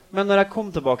 Men når jeg kom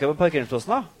tilbake på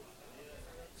parkeringsplassen da,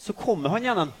 så kom han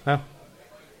igjen. Ja.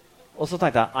 Og så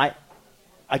tenkte jeg, nei,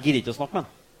 jeg gidder ikke å snakke med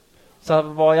han. Så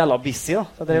jeg var jævla busy da.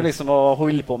 Så jeg drev liksom å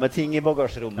holde på med ting I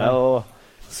bagasjerommet,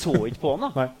 og så ikke på han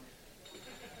da. Nei.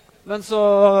 Men så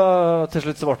til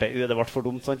slutt så ble det ble for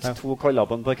dumt, sant? 2 kaller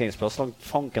på en parkeringsplass langt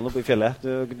fanken oppe I fjellet.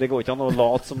 Det går ikke an å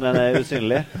late som den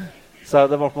usynlig. Så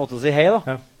det var på en måte å si hei da.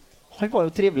 Ja. Han var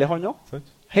jo trivelig, han også. Sant.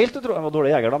 Helt utrolig. Han var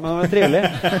dårlig jeger da, men han var trivelig.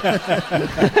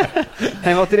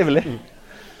 Han var trivelig.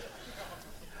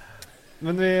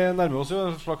 Men vi nærmer oss jo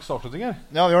en slags avslutning her.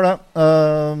 Ja, vi gjør det.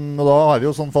 Og da har vi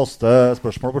jo sånn faste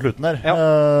spørsmål på slutten her. Ja.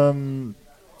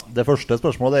 Det første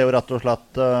spørsmålet jo rett og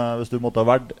slett hvis du måtte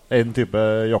ha vært en type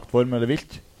jaktform eller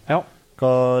vilt, Ja.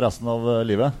 hva resten av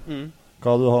livet?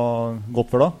 Hva du har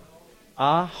gått for da?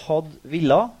 Jeg hadde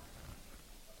villet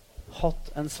hatt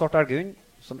en svart elghund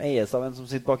som eies av en som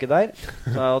sitter baki der.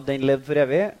 Så hadde den levd for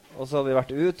evig, og så hadde vi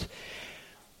vært ut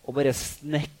og bare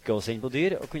snekke oss inn på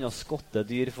dyr og kunne skotte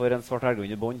dyr for en svart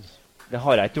elghund I bånd. Det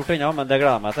har jeg ikke gjort ennå, men det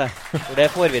gleder jeg meg til. For det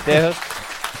får vi til i høst.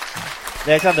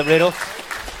 Det kommer til å bli rått.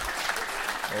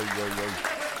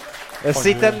 Det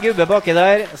sitter en gubbe baki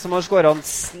der som har skåret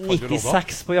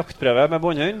 96 på jaktprøve med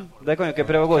båndhund. Det kan jo ikke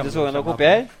prøve å gå ut i skogen og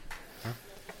kopiere.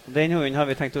 Den hunden har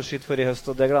vi tenkt å skyte for i høst,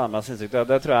 og det gleder jeg meg sinnssykt.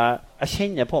 Det tror jeg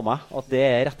kjenner på meg at det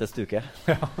er rette stuket.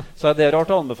 Så det er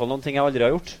rart å anbefale noen ting jeg aldri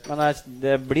har gjort, men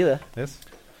det blir det. Yes.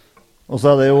 Og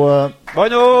så er det jo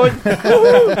Båndhund!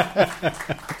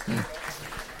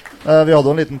 Vi hadde jo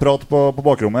en liten prat på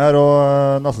bakrommet her,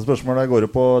 og neste spørsmål går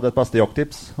jo på ditt beste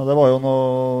jakttips. Og det var jo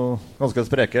noe ganske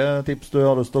spreke tips du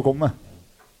har lyst til å komme med.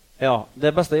 Ja, det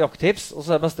er beste jakttips, og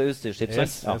så er det beste utstyrstips.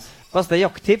 Yes, Ja. yes. Beste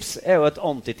jakttips er jo et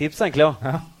antitips, egentlig.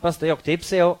 Ja. Beste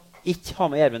jakttips er å ikke ha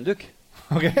med jervenduk.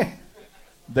 Ok.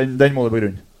 Den må du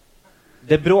begrunne.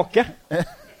 Det bråker.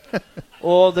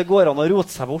 Og det går an å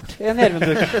rote seg bort i en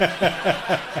jervenduk.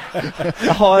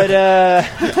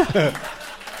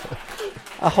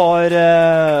 Jeg har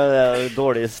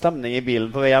dårlig stemning i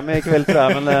bilen på vei hjem i kveld, tror jeg.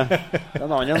 Men det er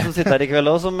en annen som sitter her i kveld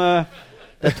også, som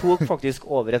det tok faktisk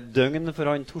over et døgn for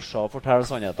han torsa å fortelle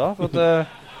sannheten. For at,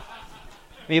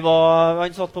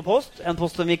 han satt på post, en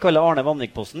post som vi kaller Arne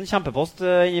Vanvik-posten, kjempepost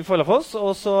i Follafoss,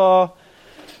 og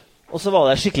så var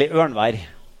det skikkelig ørnvær.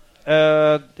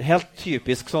 Helt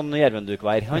typisk sånn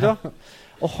jervendukvær.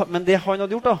 Men det han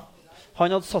hadde gjort da,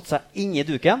 han hadde satt seg inn i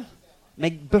duken,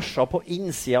 med børsa på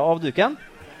innsida av duken,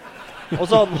 og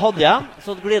så hadde jeg,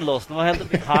 så glidelåsen var helt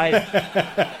oppi her.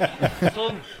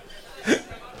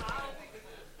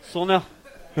 Sånn, ja.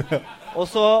 Og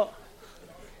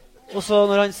så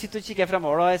når han sitter og kikker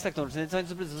fremover da, i sektoren sin, så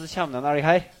plutselig så kommer det en elg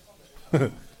her.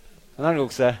 En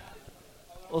elgokse.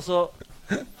 Og så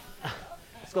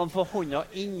skal han få hånda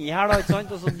inni her da, ikke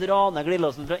sant? Og så dra ned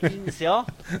glidelåsen fra innsida.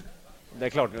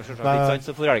 Det klarte han jo selvsagt, ikke sant?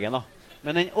 Så for elgen da.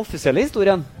 Men den offisielle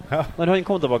historien, når han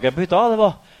kom tilbake på hytta, det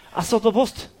var, jeg satt på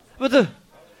post, vet du.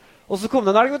 Og så kom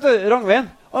det en elg, vet du,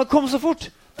 Rangveien. Og han kom så fort.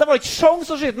 Det var ikke sjans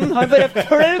å skyte den. Han bare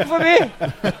fløy forbi.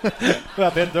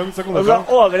 Etter et døgn så kom det Og så fram.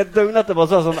 over et døgn etterpå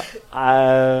så var det sånn,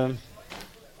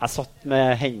 jeg satt med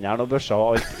hendene og børsa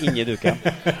og alt inni duken.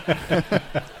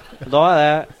 Da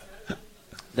er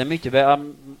det mye bedre.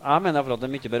 Jeg mener for at det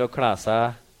er mye bedre å kle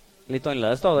seg litt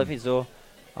annerledes da. Det finnes jo,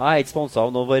 jeg er ikke sponset av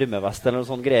noe varmevest eller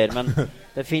noe sånt greier, men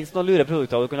det finnes noen lure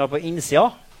produkter du kan ha på innsida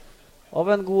av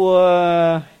en god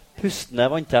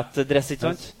pustende, vanntett dress, ikke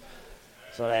sant?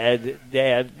 Så det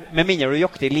er med mindre du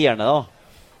jakter i lierne da,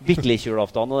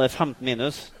 bittelig-kjulaftan, og det er 15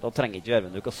 minus, da trenger ikke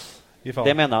jervenduk, ass.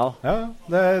 Det mener jeg da. Ja,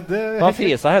 det da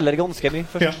frir seg heller ganske mye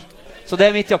først. Ja. Så det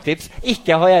er mitt jakttips.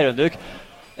 Ikke ha jervenduk.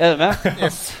 Er du med?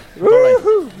 Yes.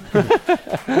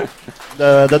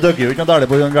 det døgger jo ikke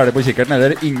noe gærlig på kikkerten,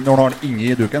 eller når du har den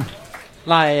inni duken.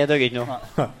 Nei, jeg døgger ikke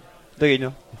noe. Døgger ikke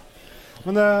noe.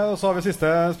 Men så har vi siste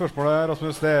spørsmålet,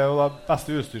 Rasmus. Det er jo da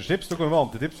beste utstyrstips. Du kan jo med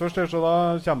antitips først, så da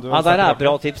kommer du... Ja, der er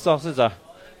bra tips da, synes jeg.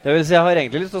 Det vil si, jeg har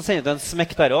egentlig lyst til å sende ut en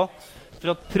smekk der også. For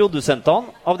at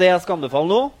produsentene av det jeg skal anbefale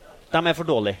nå, de er for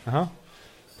dårlige.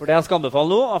 For det jeg skal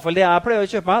anbefale nå, i hvert fall det jeg pleier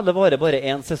å kjøpe meg, det varer bare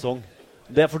en sesong.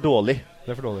 Det er for dårlig.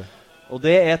 Det er for dårlig. Og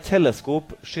det er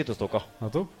teleskop skytestokker.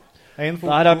 Der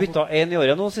har jeg byttet en i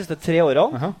året nå, de siste 3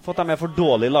 årene, for at de er for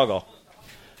dårlig laget.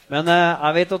 Men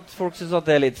jeg vet at folk synes at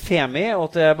det er litt femi, og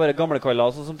at det er bare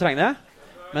gamlekaller som trenger det.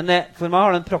 Men for meg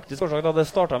har det en praktisk årsak da det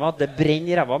startet med at det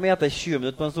brenner i ræva mi etter 20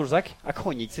 minutter på en stolsekk. Jeg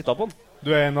kan ikke sitte på den.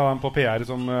 Du er en av dem på PR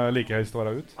som liker helst å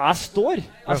være ut? Jeg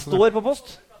står på post.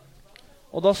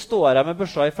 Og da står jeg med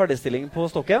børsa i ferdigstilling på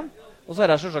stokken. Og så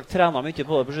har jeg selvsagt trenet mye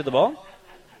på det på skytebanen.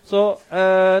 Så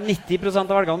 90%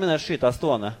 av elgene mine skyter jeg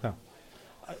stående. Ja.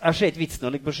 Jeg ser ikke vitsen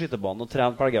å ligge på skytebanen og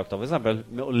trene på elgjakta, for eksempel,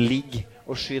 med å ligge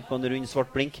og skyte på en rund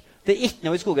svart blink. Det er ikke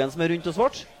noe i skogen som er rundt og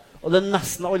svart, og det er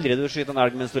nesten aldri du skyter en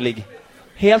elg mens du ligger.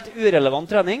 Helt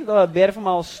urelevant trening. Da er det bedre for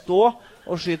meg å stå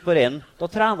og skyte på reinen. Da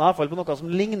trener jeg i hvert fall på noe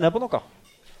som ligner på noe.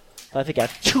 Der fikk jeg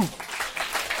tjo!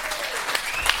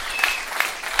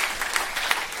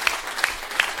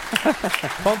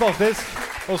 Fantastisk.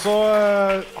 Og så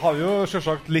har vi jo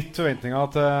selvsagt litt forventninger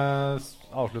til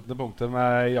avsluttende punktet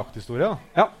med jakthistorie.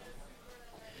 Ja.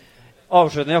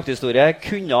 Avsluttende jakthistorie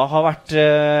kunne ha vært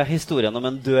historien om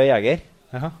en død jeger.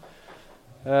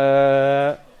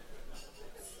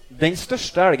 Den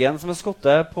største elgen som er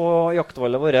skottet på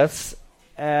jaktvallet vårt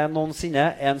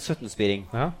noensinne er en 17-spiring.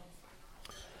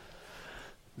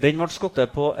 Den ble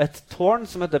skottet på et tårn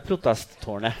som heter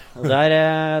Protesttårnet. Og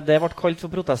det ble kalt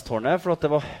for Protesttårnet for at det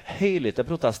var høylytte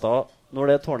protester når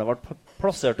det tårnet ble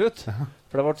plassert ut.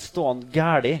 For det ble stående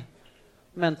gærlig,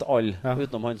 mente alle,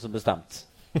 utenom han som bestemte.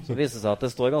 Så viser det seg at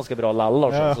det står ganske bra lell,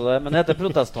 men det heter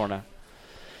Protesttårnet.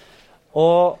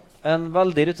 Og en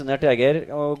veldig rutinert jeger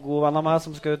og god venn av meg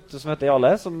som heter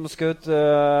Jale, som skjøt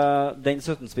den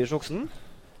 17-spirs oksen,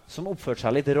 som oppførte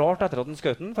seg litt rart etter at han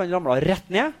skjøt den, for han ramlet rett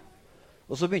ned,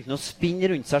 og så begynte han å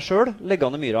spinne rundt seg selv,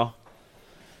 liggende i myra.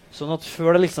 Sånn at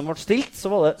før det liksom ble stilt,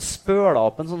 så var det spøla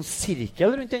opp en sånn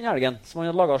sirkel rundt den elgen, som han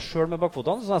hadde laget selv med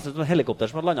bakfotene, så nesten som en helikopter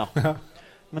som hadde landet.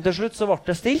 Men til slutt så ble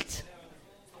det stilt,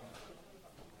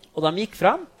 og de gikk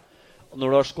frem. Og når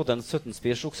du har skått en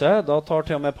 17-spirs okse, da tar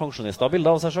til og med pensjonister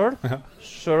bilder av seg selv.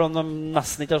 Selv om de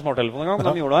nesten ikke har smarttelefon engang,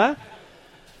 de gjorde det.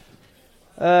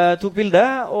 Tok bilde,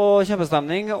 og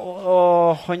kjempestemning.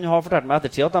 Og han har fortalt meg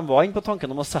ettertid at de var inne på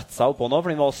tanken om å sette seg oppå nå, for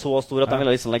den var så stor at de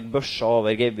ville liksom legge børsa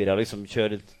over gebyret og liksom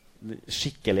kjøre et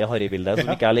skikkelig harrybilde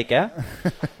som ikke jeg liker.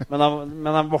 Men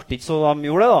de ble ikke så de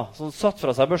gjorde det da. Så de satt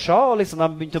fra seg børsa, og liksom de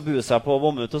begynte å bue seg på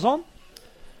vommet og sånn.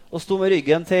 Og sto med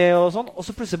ryggen til og sånn, og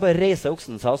så plutselig bare reiser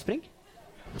oksen seg og springer.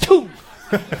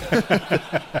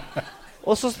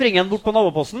 Og så springer han bort på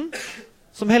naboposten,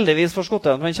 som heldigvis får skottet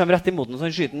den, for han kommer rett imot den, så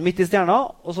han skyter den midt i stjerna,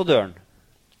 og så dør han.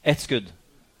 Et skudd.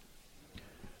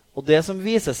 Og det som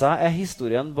viser seg er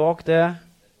historien bak det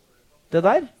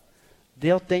der,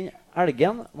 det at den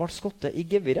elgen ble skottet i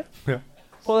geviret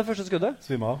på det første skuddet.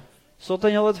 Svimma. Så at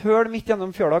den hadde et høl midt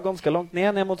gjennom fjøla, ganske langt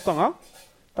ned mot stanga.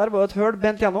 Der var et høl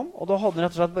bent gjennom, og da hadde han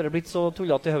rett og slett bare blitt så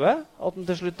tullet i høyet, at han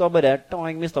til slutt da bare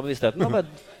mistet bevisstheten, og bare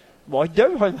var ikke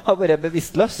død, han var bare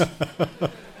bevisstløs.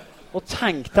 Og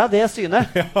tenk deg det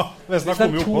synet. Hvis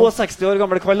en 62 år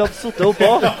gammel kall hadde suttet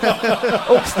oppå,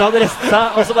 oksen hadde reist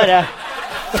seg, og så bare...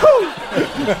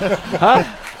 Hæ?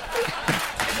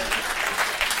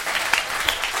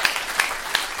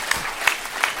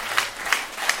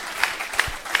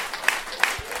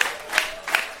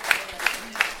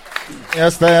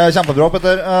 Yes, det er kjempebra,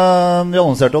 Petter. Vi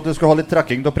annonserte at vi skulle ha litt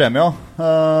trekking til premier,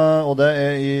 og det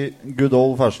er i good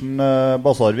old fashion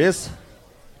basarvis.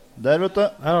 Der, vet du.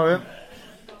 Her har vi.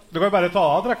 Du kan jo bare ta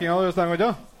av trekkinga, du stenger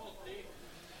ikke?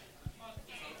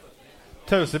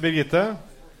 Tause Birgitte.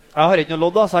 Jeg har ikke noe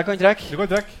lodd da, så jeg kan trekke. Du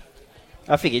kan trekke.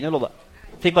 Jeg fikk ikke noe lodd da.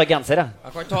 Fikk bare genser, jeg.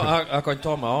 Jeg kan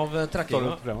ta meg av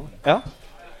trekkinga. Ja.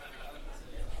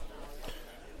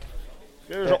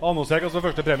 Annonser altså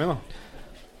første premien da.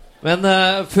 Men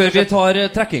før vi tar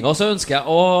trekkinga, så ønsker jeg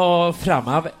å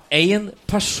fremheve en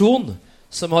person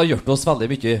som har gjort oss veldig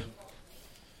mye.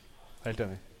 Helt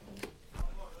enig.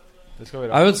 Det skal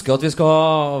være. Jeg ønsker at vi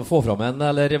skal få fram en,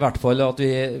 eller i hvert fall at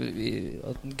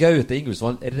at Gaute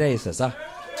Ingoldsvold reiser seg.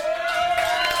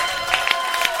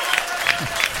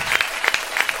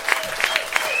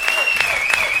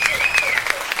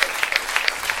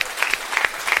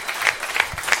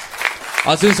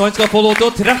 Jeg synes han skal få lov til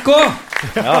å trekke også.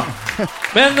 Ja.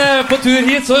 Men på tur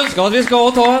hit så ønsker jeg at vi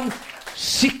skal ta en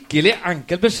skikkelig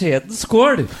enkel beskjeden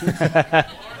skål.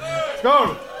 Skål!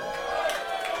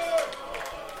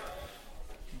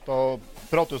 Da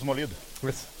prater du som har lyd.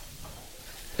 Yes.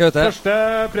 Gaute. Første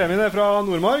premien er fra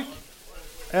Nordmark.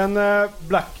 En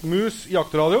Black Moose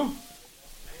jaktradio.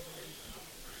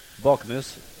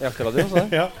 Bakmus jaktradio, så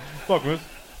det? Ja, bakmus.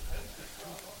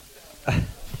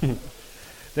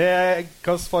 Det er,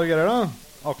 hva farge er det da?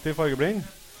 Aktiv fargeblind.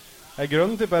 Er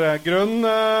grønn, tipper jeg. Grønn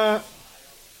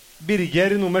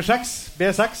Birger nummer 6,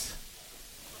 B6.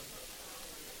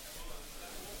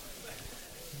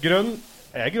 Grønn,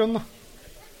 er grønn da?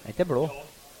 Er ikke blå.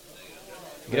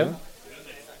 Grønn.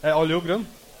 Er alle jo grønn?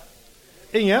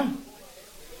 Ingen?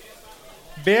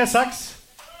 B6.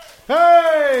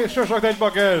 Hei! Selvsagt helt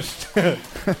bakerst.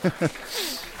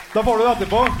 Da får du det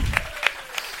etterpå.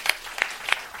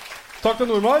 Takk til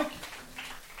Nordmark.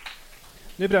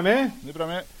 Ny premie. Ny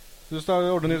premie. Du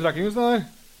skal ordne ny trekking hvis det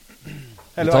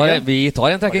er. Vi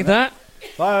tar en trekking til.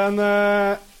 Da er en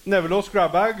Nevelos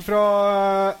Grabbag fra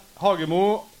Hagemo,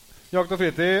 Jakt og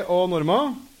Fritid og Norma.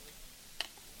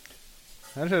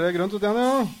 Her ser det grønt ut igjen,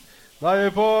 ja. Da er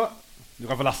vi på... Du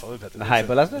kan få lese det, Petter. Hei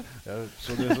på lest, du. Ja, så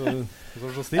du er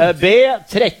så snill.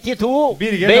 B32.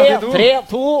 Birger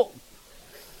B32.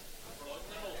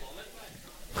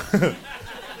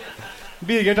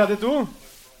 Birger 32.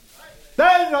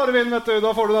 Der har du vinn, vet du.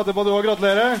 Da får du dette på du og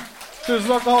gratulerer. Tusen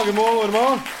takk til Hagemo og Norma.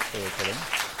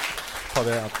 Ta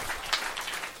det, ja.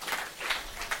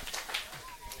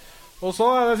 Og så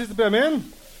er det siste premien.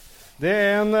 Det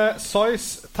er en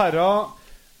Zeiss Terra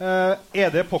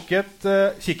ED Pocket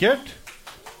kikkert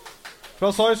fra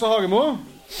Zeiss og Hagemo.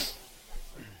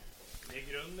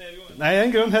 Nei,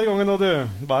 en grønn her gangen nå, du.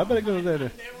 Bare grønn der.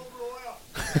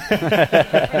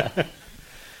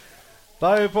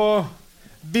 Da er vi på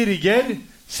Birger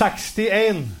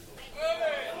 61.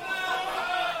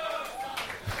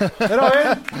 Der har vi.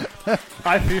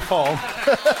 Nei, fy faen.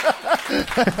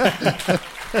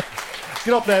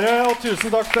 gratulerer, og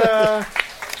tusen takk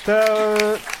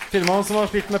til firmaen som har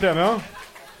stilt med premie.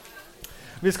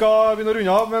 Vi skal begynne å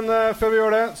runde av, men før vi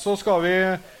gjør det, så skal vi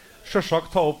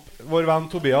selvsagt ta opp vår venn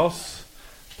Tobias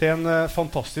til en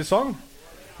fantastisk sang.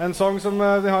 En sang som,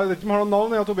 jeg vet ikke om har noen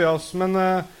navn, ja, Tobias, men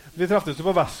vi treftes jo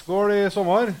på Vestgård i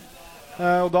sommer.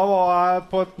 Og da var jeg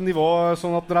på et nivå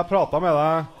sånn at når jeg pratet med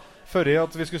deg før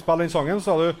at vi skulle spille den sangen, så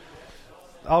sa du,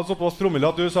 jeg hadde såpass promille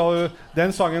at du sa,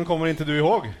 den sangen kommer ikke du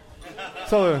ihåg,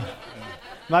 sa du.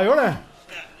 Nei, gjør det.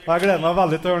 Og jeg gleder meg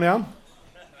veldig til å høre den igjen.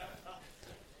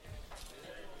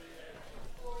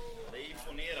 Det är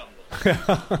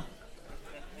imponerande.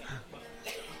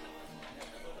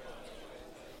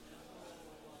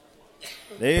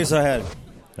 Det är ju så här.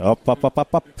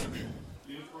 App.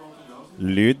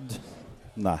 Lyd.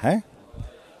 Nej.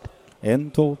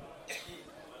 1, 2.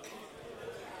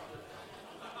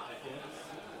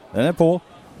 Den är på.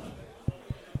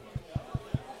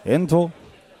 1, 2.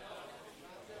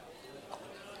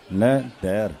 Nej,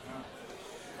 där.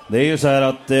 Det är ju så här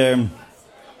att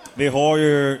vi har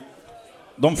ju,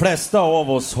 de flesta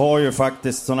av oss har ju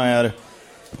faktiskt såna här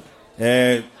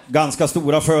ganska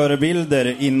stora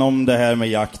förebilder inom det här med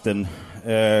jakten.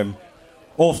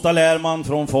 Ofta lär man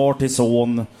från far till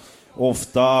son.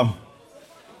 Ofta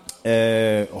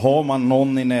har man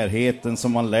någon i närheten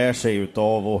som man lär sig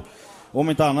utav. Och om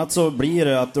inte annat så blir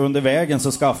det att under vägen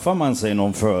så skaffar man sig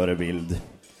någon förebild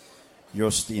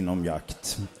just inom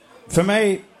jakt. För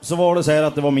mig så var det så här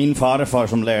att det var min farfar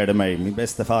som lärde mig, min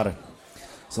bästa far,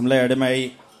 som lärde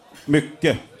mig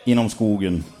mycket inom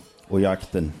skogen och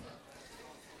jakten.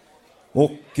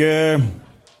 Och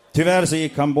tyvärr så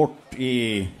gick han bort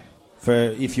i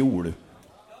fjol.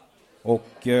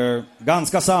 Och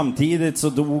ganska samtidigt så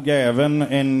dog även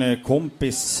en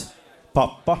kompis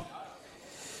pappa.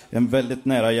 En väldigt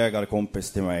nära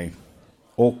jägarkompis till mig.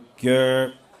 Och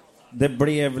det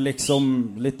blev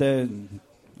liksom lite,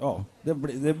 ja,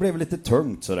 det blev lite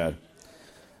tungt sådär.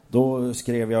 Då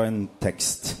skrev jag en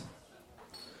text.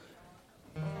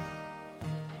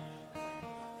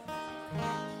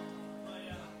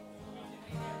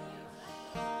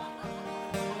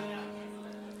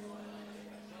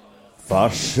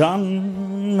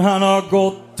 Farsan, han har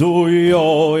gått och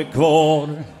jag är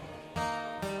kvar.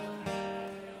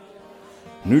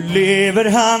 Nu lever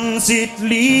han sitt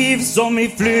liv som i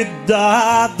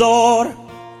flydda dagar.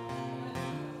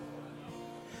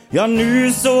 Ja,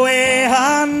 nu så är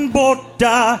han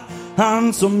borta,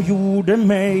 han som gjorde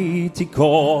mig till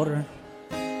kar.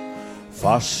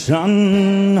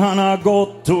 Farsan, han har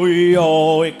gått och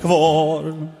jag är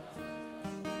kvar.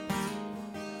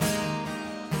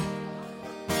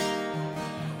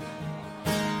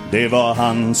 Det var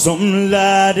han som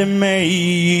lärde mig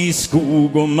i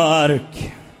skog och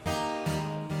mark.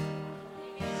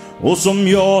 Och som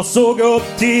jag såg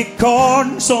upp till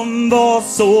karln som var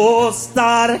så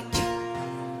stark.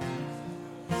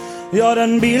 Ja,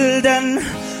 den bilden,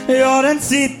 ja, den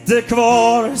sitter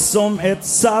kvar som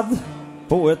etsad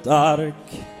på ett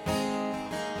ark.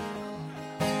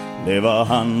 Det var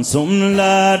han som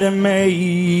lärde mig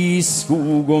i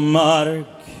skog och mark.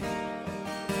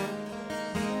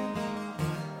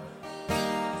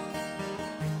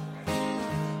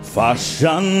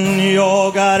 Farsan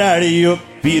jagar älg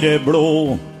upp i det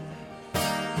blå.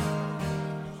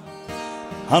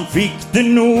 Han fick det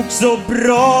nog så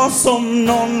bra som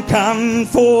någon kan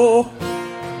få.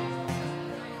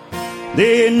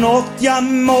 Det är något jag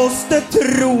måste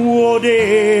tro och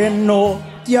det är något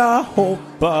jag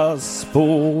hoppas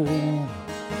på.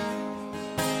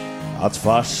 Att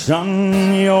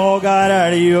farsan jagar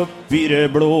älg upp i det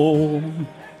blå.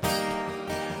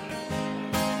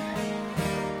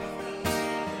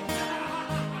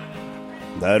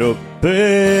 Där uppe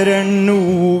är det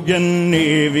nog en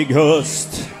evig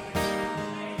höst.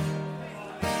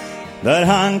 Där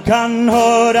han kan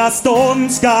höra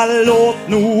stormskall åt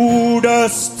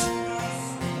nordöst.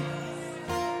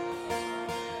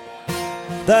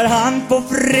 Där han får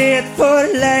fred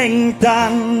för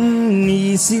längtan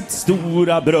i sitt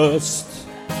stora bröst.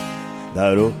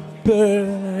 Där uppe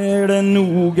är det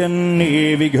nog en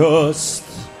evig höst.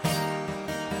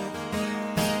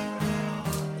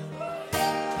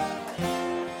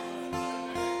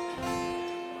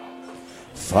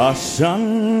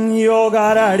 Farsan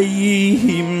jagar älg i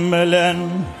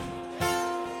himmelen.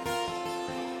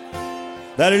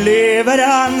 Där lever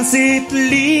han sitt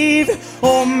liv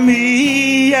om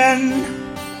igen.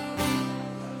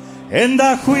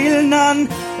 Enda skillnaden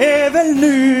är väl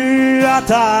nu att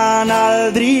han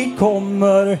aldrig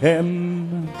kommer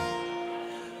hem.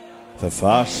 För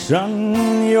farsan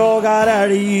jagar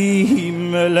älg i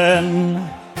himmelen.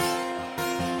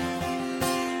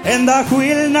 Enda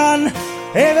skillnaden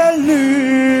är väl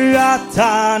nu att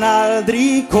han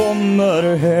aldrig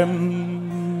kommer hem.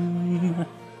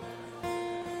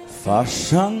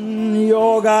 Farsan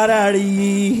jagar älg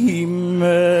i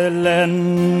himmelen.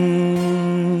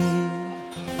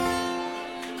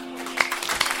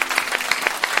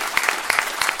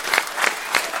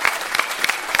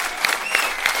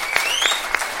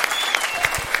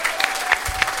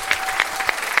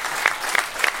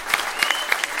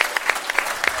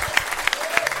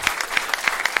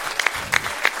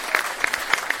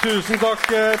 Tusen takk,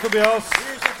 Tobias.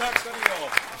 Tusen tack ska ni ha.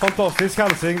 Fantastisk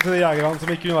hälsning till de jägarna som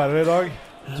inte kunde vara här idag.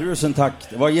 Tusen tack.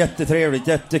 Det var jättetrevligt,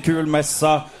 jättekul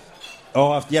mässa. Jag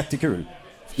har haft jättekul.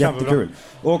 Jättekul.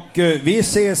 Och vi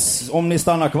ses om ni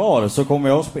stannar kvar så kommer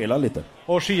jag att spela lite.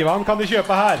 Och skivan kan du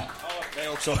köpa här. Ja, det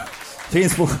också.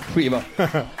 Finns på skiva.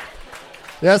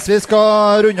 Yes, vi ska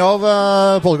runda av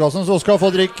podcasten, så ska få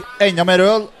drikke enda mer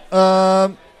øl.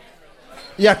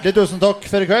 Hjertelig tusen takk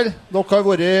for i kveld. Dere har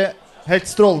vært helt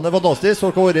strålende fantastisk.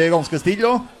 Dere har vært ganske stille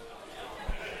også.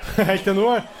 Helt til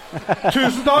nå.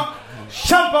 Tusen takk.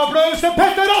 Kjempeapplaus til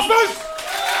Petter Rasmus!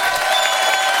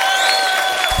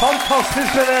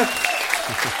 Fantastisk levert.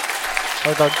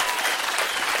 Takk.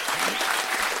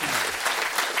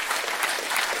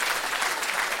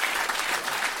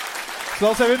 Så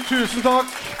da sier vi tusen takk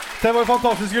til vår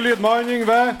fantastiske lydmann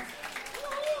Yngve.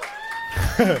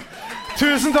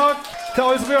 Tusen takk til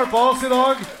alle som hjelper oss i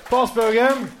dag på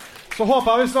Aspbøgen. Så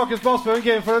håper jeg vi snakkes på Aspbøgen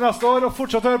Game for det neste år, og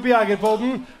fortsatt høre på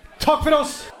Jegerpodden. Takk for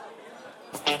oss!